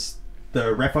is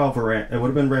the Rafael Varane. It would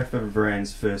have been Rafael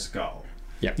Varane's first goal.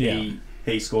 Yep.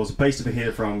 He scores a beast of a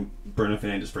header from Bruno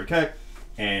Fernandes' free kick,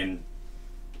 and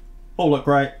all look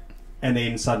great. And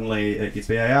then suddenly it gets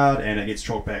VAR'd, and it gets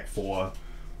chalked back for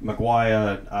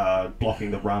Maguire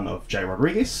blocking the run of Jay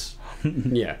Rodriguez.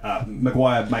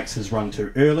 Maguire makes his run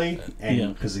too early,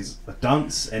 and because he's a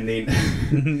dunce, and then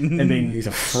he's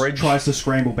a fridge. Tries to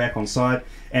scramble back on side,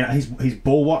 and he's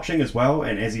ball watching as well.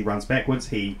 And as he runs backwards,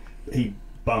 he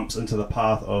bumps into the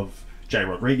path of Jay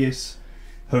Rodriguez,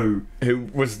 who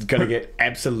was going to get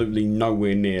absolutely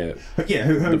nowhere near.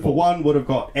 Who for one would have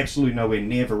got absolutely nowhere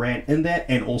near Varane in that,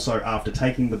 and also after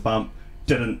taking the bump,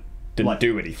 didn't Didn't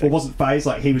do anything. Or wasn't phased.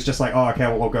 Like he was just like, oh, okay,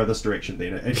 well, I'll go this direction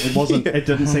then. It wasn't. It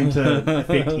didn't seem to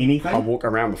affect anything. I walk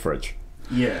around the fridge.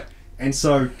 Yeah, and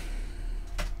so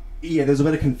there's a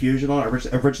bit of confusion on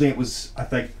it. Originally, it was, I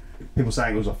think, people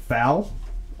saying it was a foul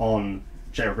on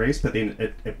Jay Rodriguez, but then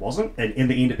it wasn't, and in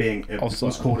the end, it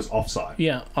was called as offside.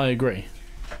 Yeah, I agree.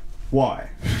 Why?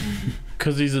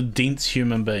 Because he's a dense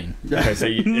human being. Okay, so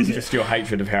it's just your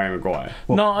hatred of Harry Maguire.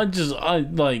 Well,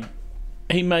 no,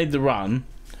 he made the run,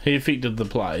 he affected the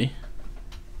play,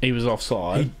 he was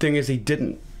offside. The thing is, he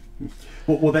didn't.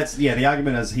 Well, that's the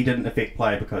argument is he didn't affect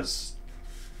play because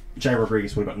Jay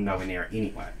Rodriguez would have got nowhere near it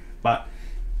anyway. But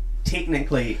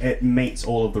technically, it meets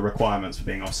all of the requirements for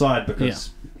being offside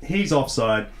because he's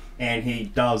offside and he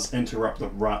does interrupt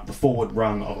the forward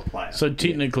run of a player. So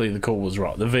technically, the call was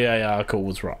right. The VAR call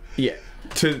was right. Yeah.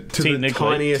 To the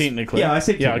tiniest... Technically. Yeah, I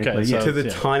said technically. Okay, to the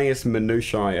tiniest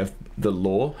minutiae of the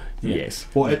law, yes.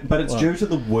 Well, but it's due to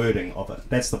the wording of it.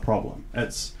 That's the problem.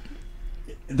 This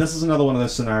is another one of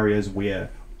those scenarios where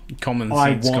common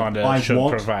sense kind of should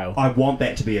prevail. I want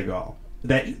that to be a goal.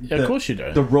 Of course you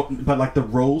do. But the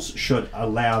rules should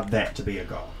allow that to be a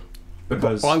goal.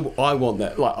 Because I want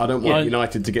that. Like, I don't want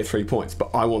United to get 3 points, but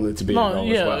I want it to be a goal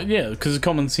as well. Yeah, because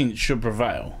common sense should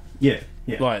prevail. Yeah.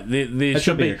 Like there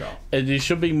should be a goal. There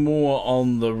should be more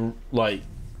on the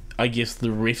I guess the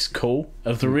ref's call.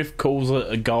 If the ref calls it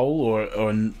a goal or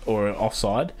an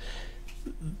offside,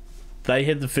 they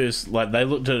had the first they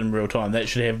looked at it in real time. That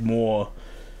should have more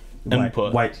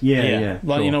input. Yeah.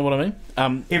 Like, you know what I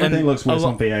mean? Everything looks worse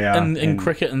on VAR. In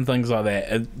cricket and things like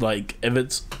that, if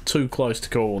it's too close to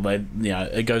call,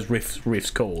 it goes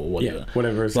ref's call or whatever. Yeah,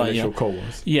 whatever his initial call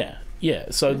was. Yeah.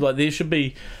 So there should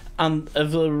be,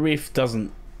 if the ref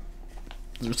doesn't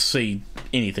see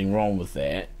anything wrong with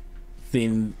that,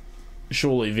 then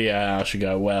surely VAR should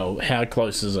go, well, how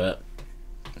close is it?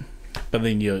 But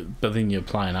then you're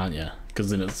playing, aren't you? Because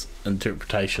then it's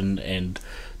interpretation and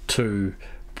too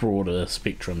broad a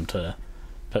spectrum to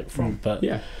pick from. But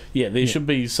there should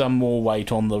be some more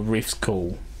weight on the ref's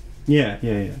call. Yeah.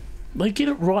 They get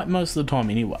it right most of the time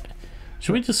anyway.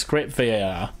 Should we just scrap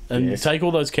VAR and take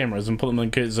all those cameras and put them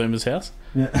in Kurt Zuma's house?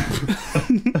 Yeah.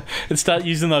 And start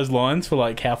using those lines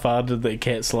for how far did the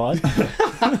cat slide?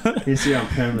 How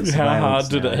hard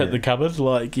did it hit the cupboard?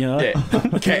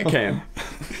 Cat cam.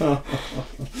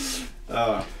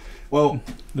 Well,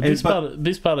 the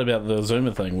best part about the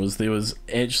Zuma thing was there was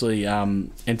actually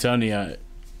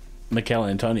Mikel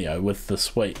Antonio with the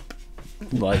sweep.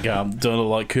 Doing it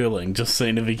like curling, just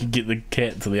seeing if he could get the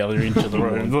cat to the other end of the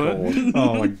room.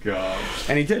 Oh my god.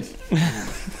 And he did.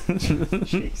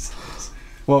 Jesus.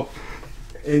 Well,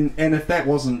 and if that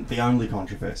wasn't the only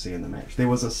controversy in the match, there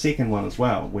was a second one as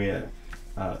well where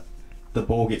the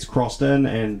ball gets crossed in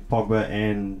and Pogba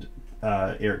and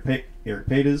Eric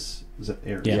Peters, is it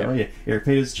Eric? Yeah. Eric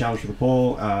Peters challenged for the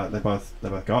ball. They both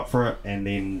go up for it, and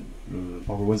then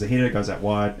Pogba wins the header, goes out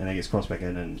wide, and he gets crossed back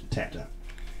in and tapped it.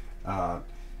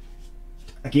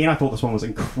 Again, I thought this one was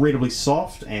incredibly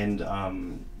soft, and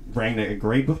Rangnick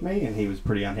agreed with me, and he was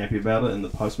pretty unhappy about it in the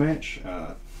post-match.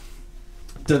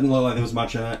 Didn't look like there was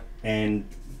much in it, and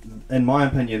in my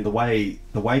opinion, the way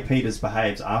Peters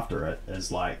behaves after it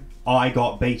is like, I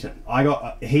got beaten.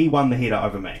 He won the header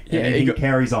over me. Yeah, and he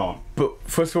carries on. But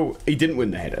first of all, he didn't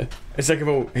win the header. And second of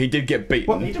all, he did get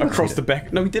beaten across the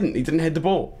back. No, he didn't. He didn't head the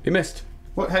ball. He missed.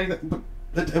 What? It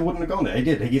wouldn't have gone there. He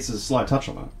did. He gets a slight touch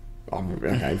on it. Oh,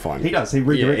 okay, fine. He does. He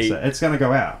redirects it. It's going to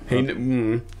go out.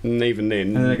 Even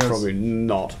then, probably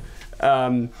not.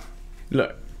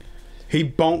 Look, he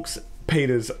bonks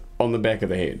Peters on the back of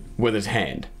the head with his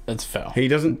hand. That's foul. He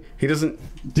doesn't.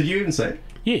 Did you even say?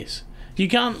 Yes. You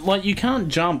can't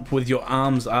jump with your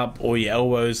arms up or your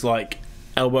elbows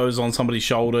on somebody's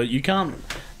shoulder. You can't.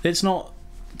 That's not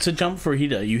to jump for a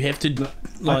header. You have to.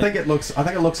 I think it looks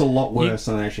a lot worse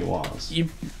than it actually was.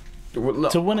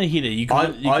 To win a header, you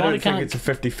can't. I don't think it's a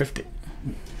 50-50.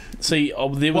 See,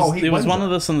 there was one of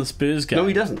this in the Spurs game. No,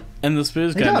 he doesn't. In the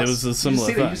Spurs game, there was a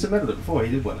similar thing. You submitted it before.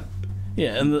 He did win it.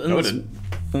 Yeah, in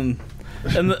the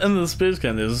Spurs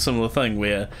game, there was a similar thing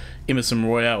where Emerson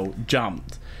Royale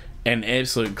jumped and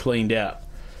absolutely cleaned out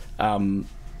one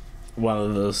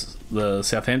of the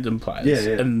Southampton players,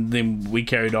 and then we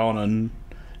carried on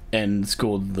and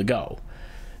scored the goal.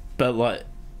 But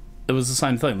it was the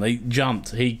same thing. They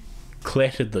jumped, he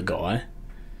clattered the guy,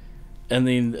 and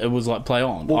then it was play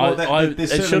on. It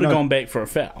should have gone back for a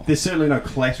foul. There's certainly no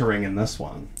clattering in this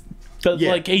one.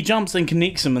 But he jumps and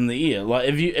connects him in the ear.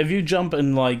 If you jump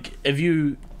and if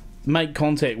you make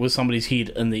contact with somebody's head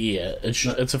in the ear,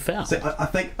 it's a foul. See, I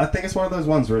think it's one of those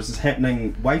ones where it's just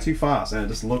happening way too fast and it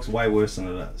just looks way worse than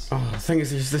it is. Oh, the thing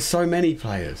is, there's so many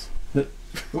players.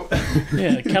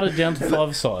 Yeah, cut it down to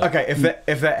 5-a-side. Okay,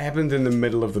 if that happened in the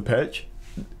middle of the pitch,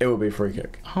 it would be a free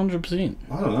kick. 100%.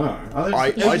 I don't know.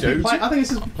 I do. I think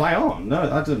it's just play on. No,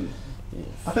 I didn't.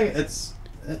 I think it's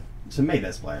to me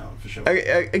that's play on for sure.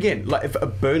 Again, like if a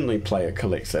Burnley player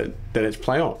collects it, then it's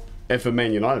play on. If a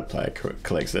Man United player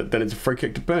collects it, then it's a free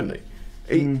kick to Burnley.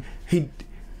 He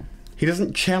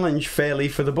doesn't challenge fairly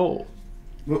for the ball.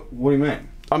 What do you mean?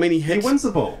 I mean, He wins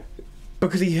the ball.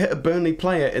 because he hit a Burnley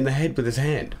player in the head with his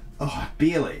hand. Oh,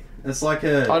 barely. It's like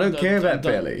a. I don't care about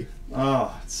barely.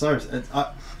 Oh, it's so.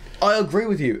 I agree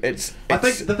with you. I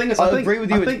think the thing is, I agree with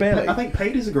you. It's barely. I think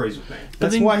Pete disagrees with me. But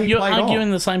That's then why he you're played arguing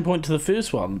on. the same point to the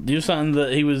first one. You're saying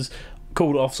that he was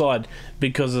called offside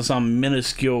because of some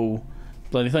minuscule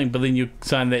bloody thing, but then you're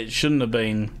saying that shouldn't have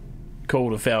been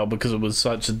called a foul because it was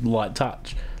such a light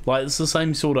touch. Like, it's the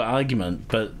same sort of argument,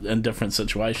 but in different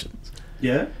situations.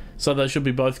 Yeah. So they should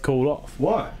be both called off.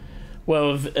 Why?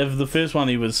 Well, if the first one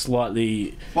he was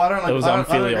slightly, Well, I don't like. it was I don't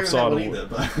unfairly agree with that offside. one either,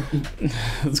 but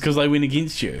It's because they went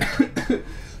against you.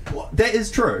 well, that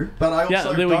is true. But I also Yeah,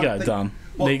 there we don't go. think- Done.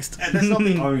 Well, Next. and that's not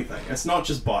the only thing. It's not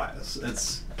just bias.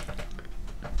 It's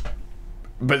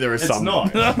But there is some.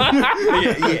 not. yeah.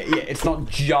 It's not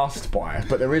just bias,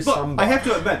 but there is Look, some I bias. have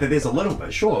to admit that there's a little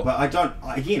bit, sure, but I don't.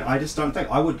 Again, I just don't think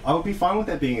I would be fine with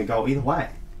that being a goal either way.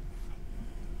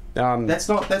 That's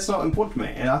not important to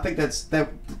me, and I think that's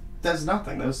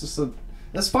nothing. That was just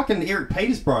that's fucking Eric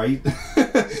Peters, bro.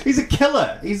 He's a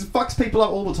killer. He fucks people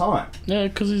up all the time. Yeah,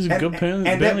 because he's a good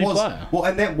Burnley player. Well,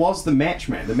 and that was the match,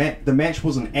 man. The match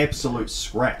was an absolute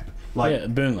scrap. Like, Yeah,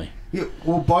 Burnley. yeah,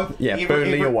 well, both. Yeah,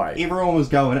 Burnley away. Everyone was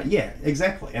going. Yeah,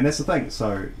 exactly, and that's the thing.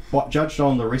 So, what judged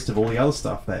on the rest of all the other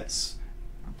stuff, that's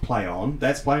play on.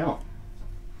 That's play on.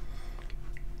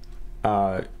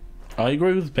 I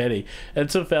agree with Paddy.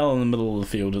 It's a foul in the middle of the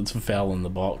field. It's a foul in the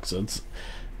box.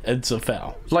 It's a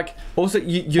foul. Like, also, Well,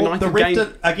 United the ref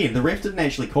game... the ref didn't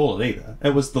actually call it either.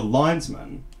 It was the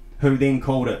linesman who then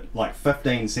called it like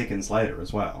 15 seconds later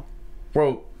as well.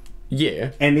 Well,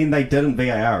 yeah. And then they didn't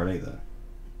VAR it either.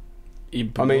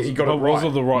 I mean, he got it Was right.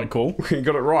 it the right call? He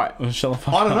got it right. Shall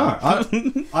I don't know.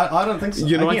 I don't think so.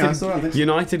 Again, I still don't think so.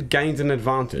 United gained an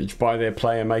advantage by their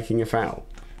player making a foul.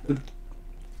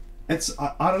 I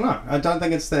don't know. I don't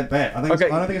think it's that bad. I don't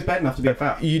think it's bad enough to be a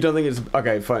foul. You don't think it's...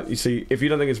 Okay, fine. You see, if you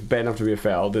don't think it's bad enough to be a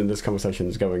foul, then this conversation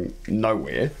is going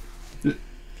nowhere.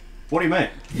 What do you mean?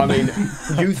 I mean,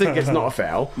 you think it's not a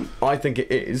foul. I think it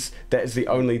is. That is the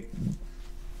only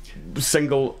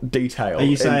single detail. Are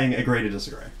you saying agree to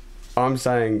disagree? I'm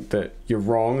saying that you're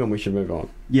wrong and we should move on.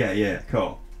 Yeah,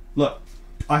 cool. Look,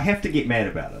 I have to get mad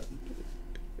about it.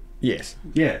 Yes.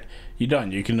 Yeah. You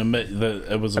don't. You can admit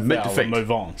that it was a Admit foul defeat. and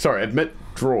move on. Sorry, admit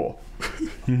draw.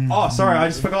 Oh, sorry, I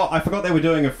just forgot. I forgot they were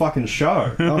doing a fucking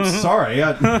show. I'm sorry.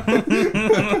 All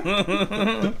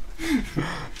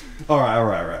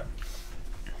right.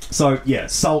 So yeah,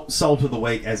 salt of the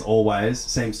week as always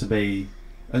seems to be.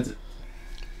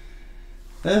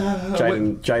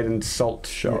 Jaden's Salt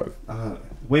show.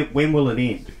 When will it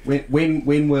end? When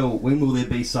will there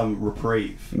be some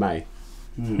reprieve? May.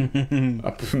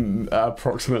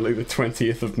 Approximately the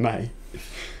 20th of May.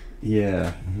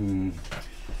 Yeah.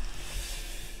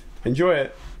 Enjoy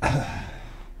it.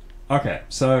 Okay,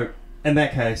 so in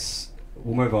that case,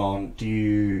 we'll move on.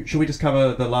 Should we just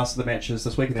cover the last of the matches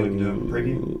this week and then we can do a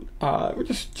preview? We'll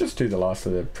just do the last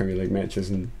of the Premier League matches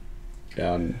and.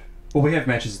 Well, we have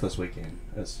matches this weekend.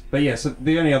 But yeah, so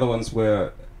the only other ones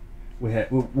were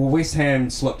West Ham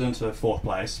slipped into fourth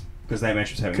place because their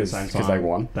match was happening at the same time. Because they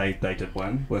won. They did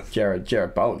win with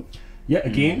Jared Bowen. Yeah,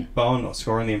 again, Bowen not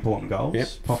scoring the important goals. Yep.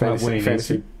 Pop out winning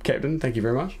Fantasy captain. Thank you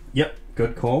very much. Yep,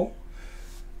 good call.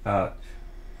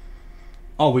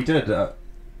 We did.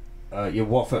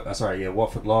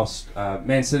 Watford lost.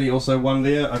 Man City also won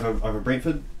there over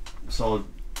Brentford. Solid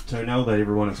 2-0 that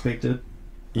everyone expected.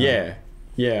 Yeah.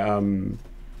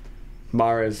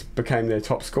 Mahrez became their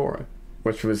top scorer,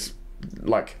 which was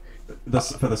like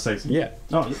for the season. Yeah.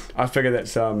 Oh, yeah. I figure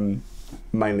that's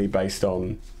mainly based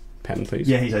on penalties.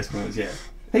 Yeah, he's penalties. Yeah,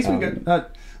 he's been good.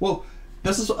 Well,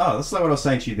 this is like what I was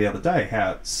saying to you the other day.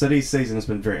 How City's season has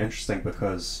been very interesting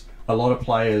because a lot of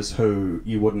players who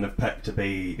you wouldn't have picked to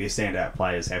be their standout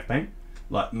players have been.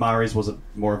 Like Mahrez was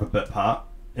more of a bit part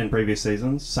in previous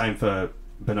seasons. Same for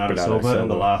Bernardo Silva in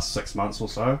the last 6 months or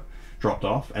so. Dropped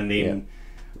off, and then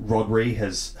Rodri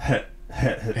has hit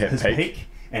his peak,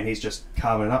 and he's just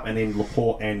carving it up. And then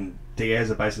Laporte and Diaz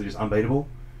are basically just unbeatable.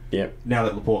 Yep. Now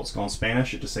that Laporte's gone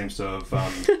Spanish, it just seems to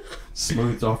have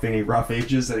smoothed off any rough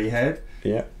edges that he had.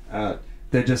 Yeah.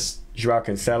 They're just Joao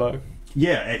Cancelo.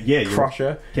 Yeah, you're crusher.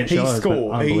 right. He Cancelo's been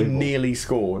scored. He unbelievable. nearly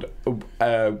scored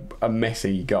a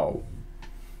messy goal.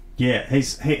 Yeah,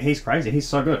 he's crazy. He's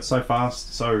so good, so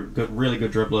fast, so good, really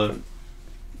good dribbler.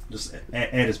 Just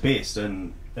at his best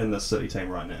in this City team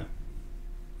right now.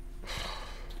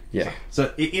 Yeah.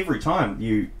 So every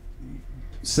time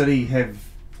City have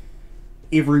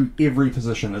every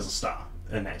position as a star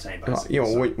in that team. Basically. You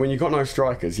know, when you've got no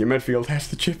strikers, your midfield has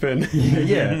to chip in.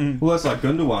 Yeah. Well, that's like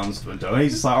Gundogan's been doing.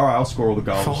 He's just like, all right, I'll score all the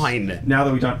goals. Fine. Now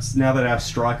that our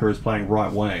striker is playing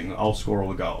right wing, I'll score all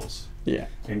the goals. Yeah.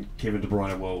 And Kevin De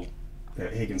Bruyne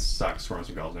he can start scoring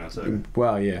some goals now too.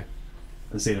 Well, yeah.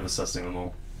 Instead of assisting them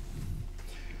all.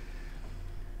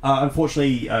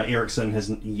 Unfortunately, Ericsson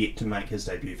hasn't yet to make his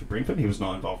debut for Brentford. He was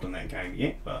not involved in that game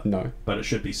yet, but it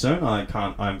should be soon.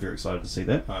 I'm very excited to see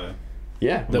that.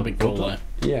 Yeah. That'd be cool, though.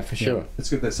 Yeah, for sure.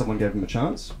 It's good that someone gave him a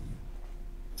chance.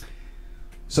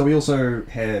 So we also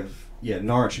have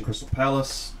Norwich and Crystal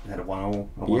Palace had a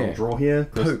 1-1 draw here.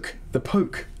 The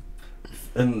poke.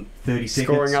 In 30 seconds.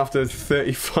 Scoring after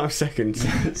 35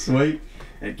 seconds. Sweet.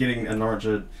 And getting a Norwich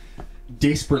a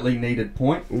desperately needed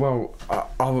point. Well,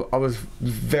 I was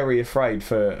very afraid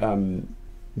for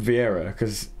Vieira,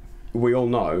 because we all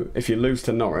know if you lose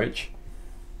to Norwich,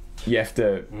 you have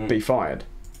to be fired.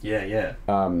 Yeah.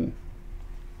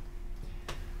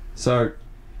 So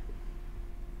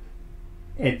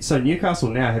Newcastle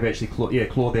now have actually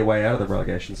clawed their way out of the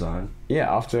relegation zone.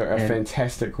 Yeah, after a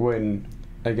fantastic win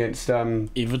against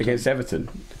Everton.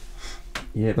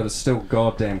 Yeah, but it's still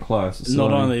goddamn close. It's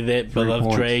Not only that,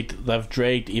 but 3 they've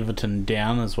dragged Everton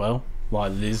down as well.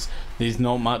 Like there's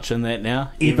not much in that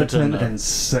now. Everton in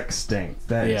 16th.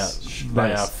 They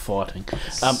are fighting.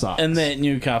 In that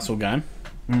Newcastle game,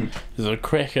 there's a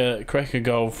cracker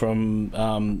goal from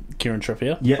Kieran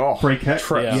Trippier. Yeah, free kick.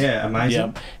 Yeah,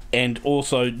 amazing. Yeah. And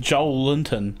also Joel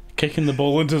Linton kicking the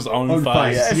ball into his own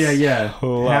face. Yes. Yeah.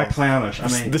 How clownish. I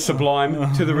mean, the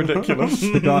sublime to the ridiculous.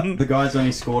 The guy's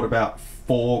only scored about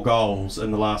 4 goals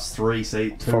in the last 3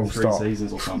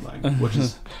 seasons or something, which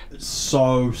is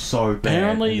so bad.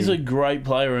 Apparently he's a great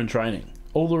player in training.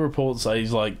 All the reports say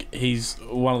he's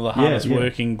one of the hardest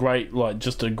working,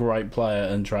 just a great player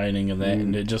in training and that,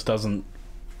 and it just doesn't.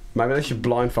 Maybe they should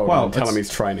blindfold him and tell him he's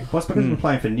training. Well, it's because we're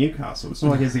playing for Newcastle. It's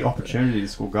not like he has the opportunity to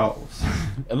score goals.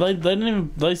 They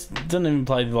didn't even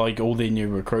play all their new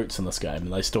recruits in this game,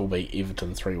 and they still beat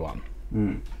Everton 3-1.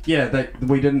 Yeah,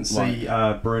 we didn't see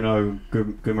Bruno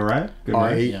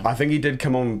Guimaraes. I think he did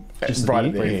come on just right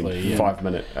at the briefly, end, 5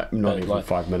 minutes, not even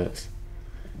 5 minutes.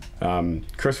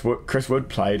 Chris Wood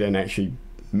played and actually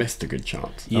missed a good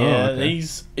chance. Yeah,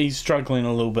 he's struggling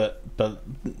a little bit, but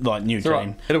new team,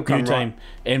 right. It'll come new team,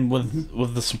 and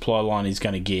with the supply line he's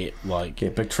going to get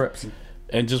big trips,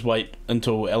 and just wait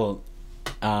until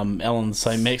Alan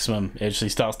St. Maximum actually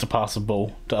starts to pass the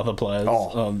ball to other players.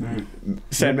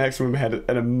 St. Maximum had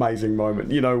an amazing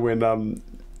moment. You know when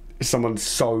someone's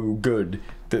so good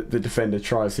that the defender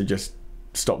tries to just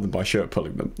stop them by shirt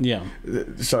pulling them. Yeah.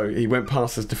 So he went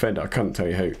past his defender, I can't tell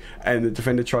you who, and the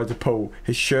defender tried to pull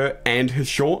his shirt and his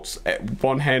shorts at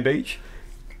one hand each.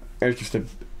 It was just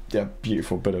a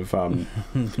beautiful bit of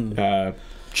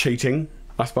cheating,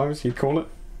 I suppose you'd call it.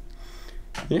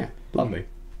 Yeah, lovely.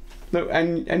 No,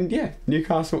 and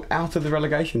Newcastle out of the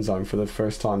relegation zone for the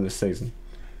first time this season.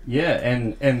 Yeah,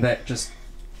 and that just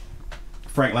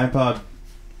Frank Lampard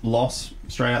loss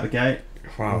straight out the gate.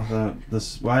 Wow.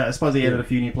 I suppose he added a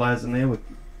few new players in there.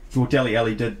 Dele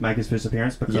Alli did make his first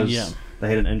appearance because they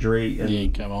had an injury. He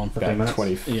came on for 15 minutes.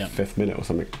 25th minute or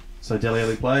something. So Dele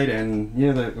Alli played, and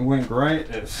it went great.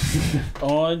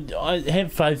 I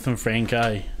have faith in Frank,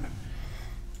 eh?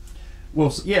 Well,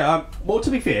 to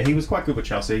be fair, he was quite good with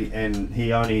Chelsea, and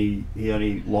he only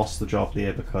lost the job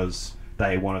there because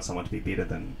they wanted someone to be better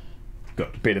than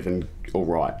good. Better than all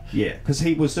right. Yeah, because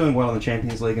he was doing well in the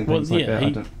Champions League and things like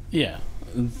that.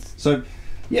 So,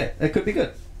 it could be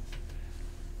good.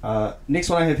 Next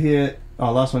one I have here,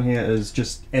 last one here is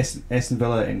just Aston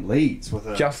Villa and Leeds with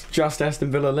a just Aston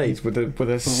Villa Leeds with a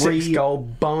 6-goal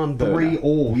barn burner.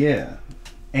 3-all, yeah,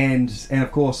 and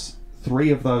of course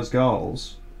 3 of those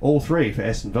goals. All 3 for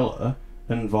Aston Villa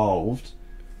involved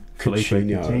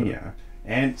Coutinho.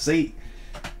 And see,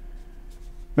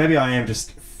 maybe I am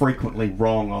just frequently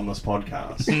wrong on this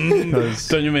podcast.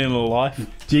 Don't you mean in life?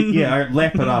 I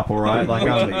lap it up, all right?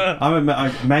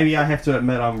 Maybe I have to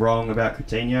admit I'm wrong about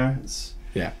Coutinho.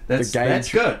 That's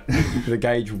good. The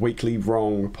Gage Weekly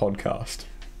Wrong podcast.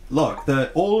 Look,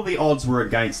 all of the odds were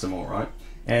against him, all right?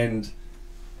 And,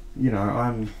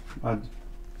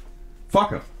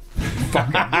 fuck him.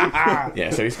 Yeah,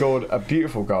 so he scored a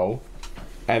beautiful goal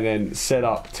and then set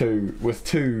up with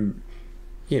two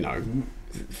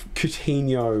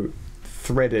Coutinho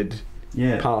threaded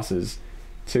passes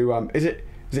to is it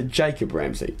Jacob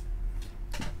Ramsey?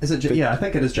 Is it? I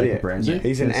think it is Jacob Ramsey.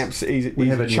 He's a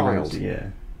child.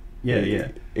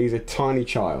 Ramsey, He's a tiny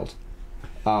child.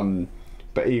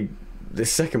 But the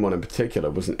second one in particular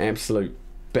was an absolute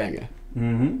banger.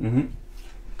 And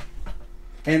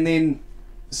then,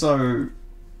 so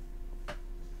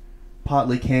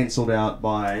partly cancelled out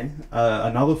by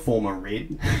another former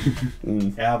Red,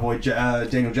 our boy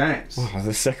Daniel James. Oh,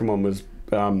 the second one was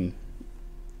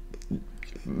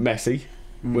Messi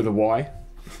with a Y.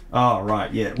 Oh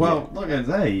right, yeah. Well, look at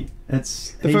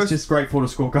he's just grateful to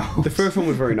score goals. The first one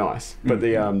was very nice, but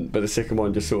the second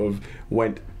one just sort of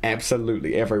went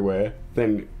absolutely everywhere.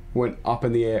 Then went up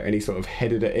in the air and he sort of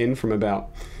headed it in from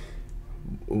about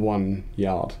 1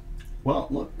 yard. Well,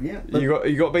 look, yeah. You got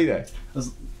to be there.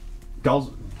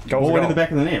 Goals went in the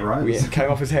back of the net, right? Yeah,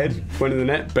 came off his head, went in the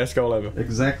net, best goal ever.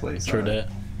 Exactly. True that.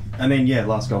 And then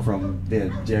last goal from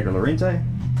Diego Llorente.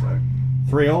 So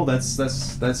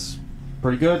 3-0. That's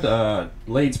pretty good.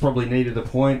 Leeds probably needed a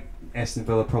point. Aston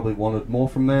Villa probably wanted more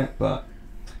from that, but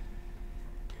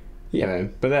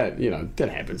but that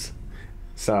happens.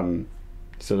 Some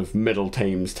sort of middle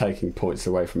teams taking points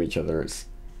away from each other. It's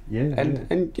and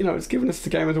it's given us the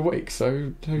game of the week.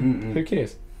 So who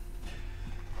cares?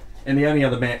 And the only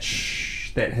other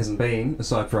match that hasn't been,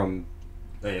 aside from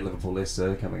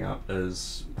Liverpool-Leicester coming up,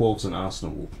 is Wolves and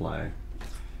Arsenal will play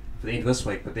for the end of this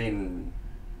week. But then,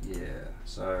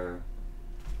 so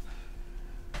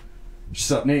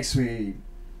just up next,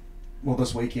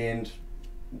 this weekend,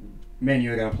 Man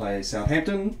U are going to play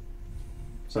Southampton.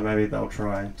 So maybe they'll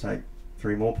try and take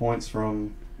 3 more points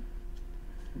from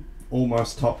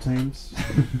almost top teams.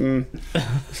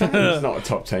 Southampton's not a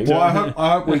top team. Well, I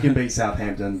hope we can beat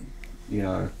Southampton.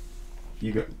 You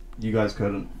guys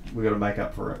couldn't. We got to make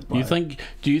up for it.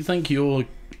 Do you think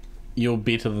you're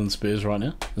better than Spurs right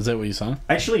now? Is that what you're saying?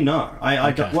 Actually, no.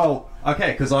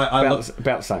 Because I about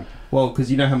the same. Well,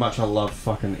 because you know how much I love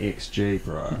fucking XG,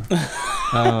 bro.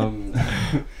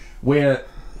 We're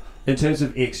in terms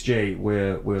of XG,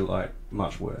 we're like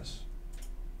much worse.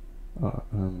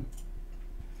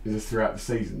 Is this throughout the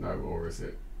season though, or is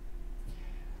it?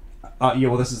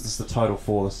 This is the total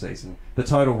for the season. The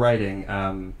total rating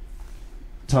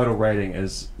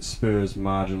is Spurs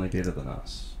marginally better than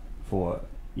us for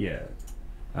you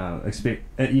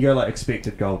go like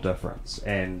expected goal difference,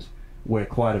 and we're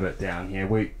quite a bit down here.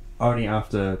 We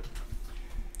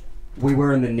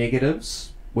were in the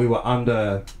negatives. We were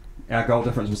under. Our goal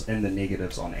difference was in the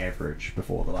negatives on average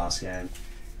before the last game,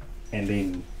 and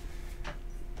then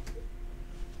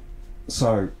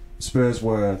so Spurs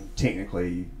were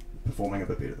technically performing a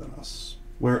bit better than us.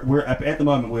 We're at the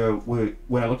moment we're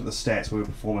when I looked at the stats, we were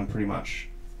performing pretty much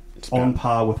on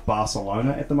par with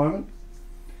Barcelona at the moment.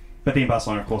 But then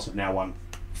Barcelona, of course, have now won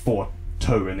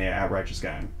 4-2 in their outrageous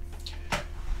game.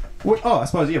 I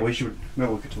suppose maybe we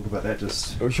could talk about that.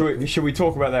 Should we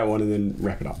talk about that one and then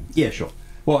wrap it up? Yeah, sure.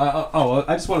 Well,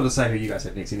 I just wanted to say who you guys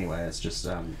have next anyway. It's just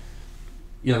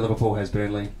Liverpool has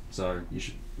Burnley, so you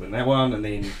should win that one, and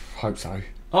then hope so.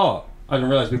 Oh, I didn't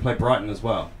realise we played Brighton as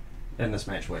well in this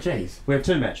match week. Jeez, we have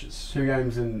 2 matches, 2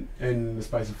 games in the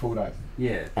space of 4 days.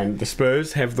 Yeah, and the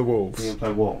Spurs have the Wolves. We're gonna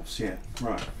play Wolves. Yeah,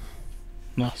 right.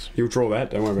 Nice. You'll draw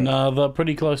that. Don't worry about it. No, they're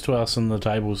pretty close to us in the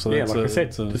table, so like I said,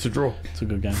 it's a draw. It's a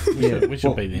good game. Yeah, we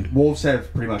should beat them. Wolves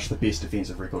have pretty much the best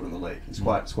defensive record in the league. It's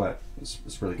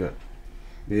really good.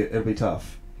 It'll be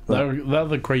tough. They're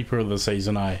the creeper of the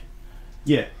season, eh?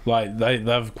 Yeah. Like,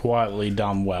 they've quietly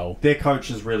done well. Their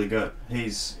coach is really good.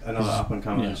 He's another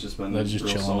up-and-comer who's just been they're just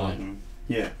real chilling, solid.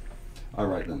 Yeah. I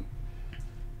rate them.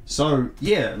 So,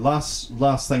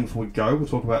 last thing before we go, we'll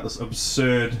talk about this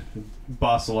absurd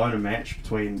Barcelona match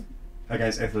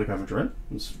against Atletico Madrid.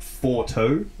 It was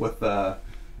 4-2 with the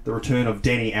return of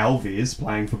Dani Alves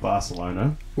playing for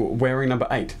Barcelona. Wearing number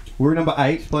 8. We're number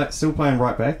 8, still playing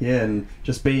right back, and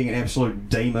just being an absolute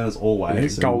demon as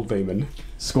always. Goal demon.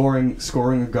 Scoring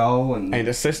a goal and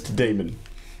assist demon.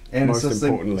 And most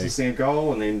importantly. Assisting a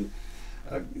goal, and then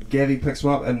Gavi picks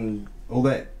him up and all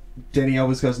that. Dani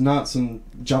Alves goes nuts and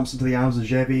jumps into the arms of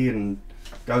Xavi and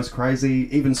goes crazy.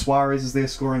 Even Suarez is there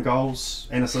scoring goals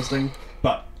and assisting,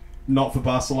 but not for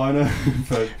Barcelona.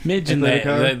 Imagine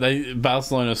that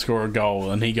Barcelona score a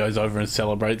goal and he goes over and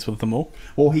celebrates with them all.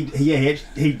 Well, that'd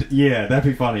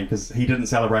be funny because he didn't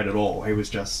celebrate at all. He was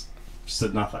just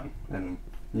did nothing, and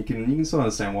you can still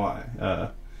understand why.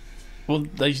 Well,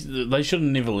 they should have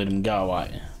never let him go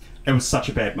away. It was such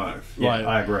a bad move. Yeah,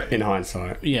 I agree. In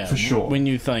hindsight, yeah, for sure. When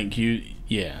you think Do you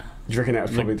reckon that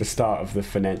was probably the start of the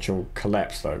financial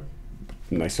collapse, though?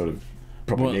 And they sort of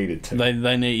probably needed to. They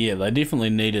definitely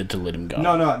needed to let him go.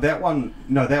 No, that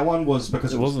one was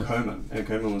because it was Koeman, and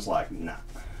Koeman was like, nah,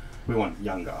 we want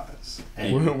young guys.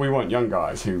 And We want young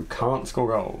guys who can't score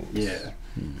goals. yeah.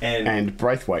 And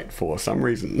Braithwaite for some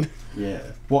reason. Yeah.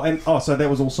 Well, and so that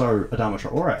was also Adama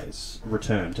Traore's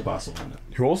return to Barcelona.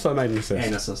 Who also made an assist.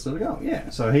 And assisted a goal, yeah.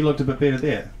 So he looked a bit better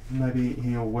there. Maybe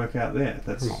he'll work out there.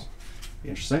 That's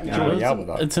interesting.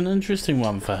 It's an interesting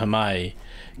one for him, eh?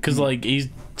 Because, like, he's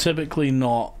typically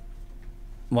not,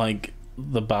 like,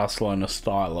 the Barcelona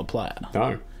style of player.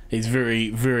 No. He's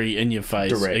very, very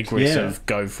in-your-face, direct, aggressive,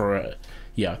 go for it.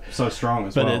 Yeah. So strong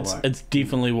as well. But it's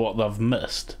definitely what they've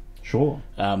missed. Sure.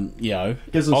 You know,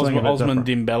 Osman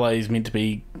Dembele is meant to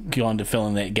be kind of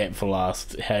filling that gap for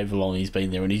last however long he's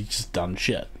been there, and he's just done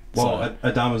shit. Well,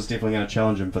 Adama's definitely going to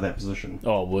challenge him for that position.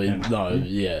 Oh, well,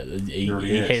 he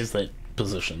has that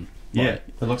position. Yeah,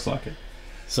 it looks like it.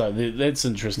 So that's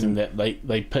interesting that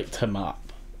they picked him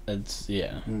up. It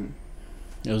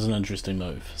was an interesting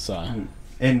move. So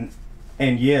and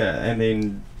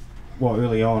then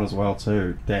early on as well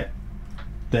too, that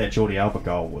Jordi Alba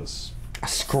goal was a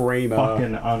screamer,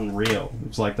 fucking unreal. It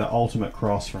was like the ultimate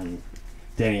cross from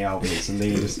Danny Alves, and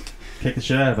then he just kicked the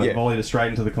shit out of it, volleyed it straight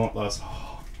into the corner.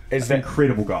 Is that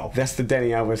incredible goal? That's the Danny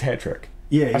Alves hat trick.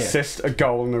 Yeah. Assist, a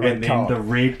goal, and the red card. And then the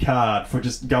red card for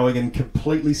just going and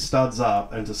completely studs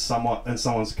up into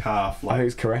someone's calf. I think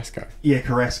it's Carrasco. Yeah,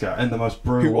 Carrasco, in the most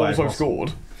brutal way. Who also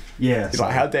scored. Yeah. He's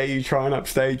like, how dare you try and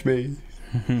upstage me?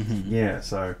 Yeah,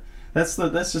 so that's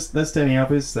Danny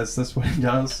Alves. That's what he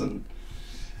does, and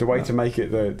the way to make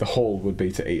it the haul would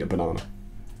be to eat a banana.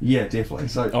 Yeah, definitely.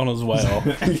 So on his way off.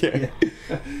 Yeah.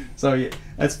 So yeah,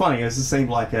 it's funny. It just seemed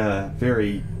like a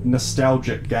very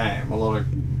nostalgic game. A lot of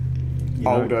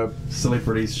older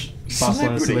celebrities,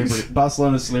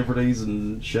 Barcelona celebrities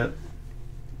and shit.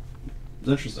 It's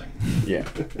interesting. Yeah.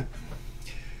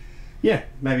 Yeah,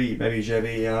 maybe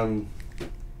Xavi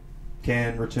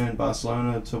can return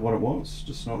Barcelona to what it was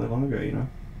just not that long ago, you know.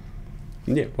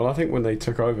 Yeah, well, I think when he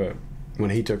took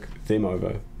them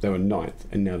over, they were 9th,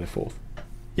 and now they're 4th.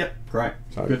 Yep, great.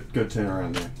 So, good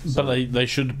turnaround there. So. But they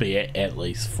should be at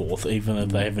least 4th, even if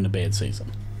they're having a bad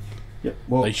season. Yep.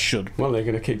 Well, they should. Well, they're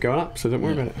going to keep going up, so don't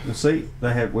worry about it. We'll see.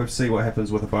 We'll see what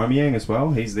happens with Aubameyang as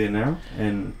well. He's there now,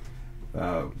 and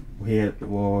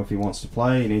if he wants to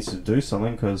play, he needs to do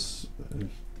something because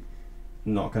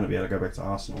not going to be able to go back to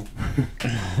Arsenal.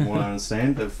 From what I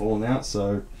understand, they've fallen out.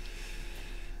 So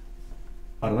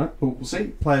I don't know. We'll see.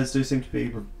 Players do seem to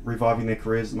be reviving their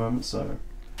careers at the moment, so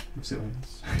we'll see what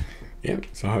happens. Yeah.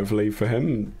 So hopefully for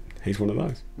him, he's one of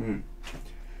those.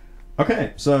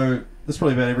 Okay, so that's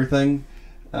probably about everything.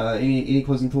 Any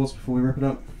closing thoughts before we wrap it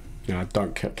up? No,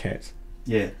 don't kill cats.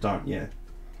 Yeah, don't. Yeah.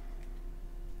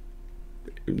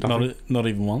 Not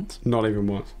even once. Not even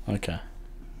once. Okay.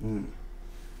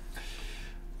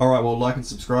 All right. Well, like and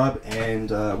subscribe, and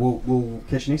we'll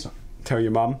catch you next time. Tell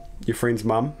your mum, your friend's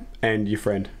mum, and your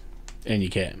friend, and your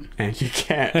cat. And your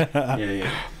cat.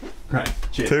 Yeah. Great.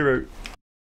 Cheers. Turu.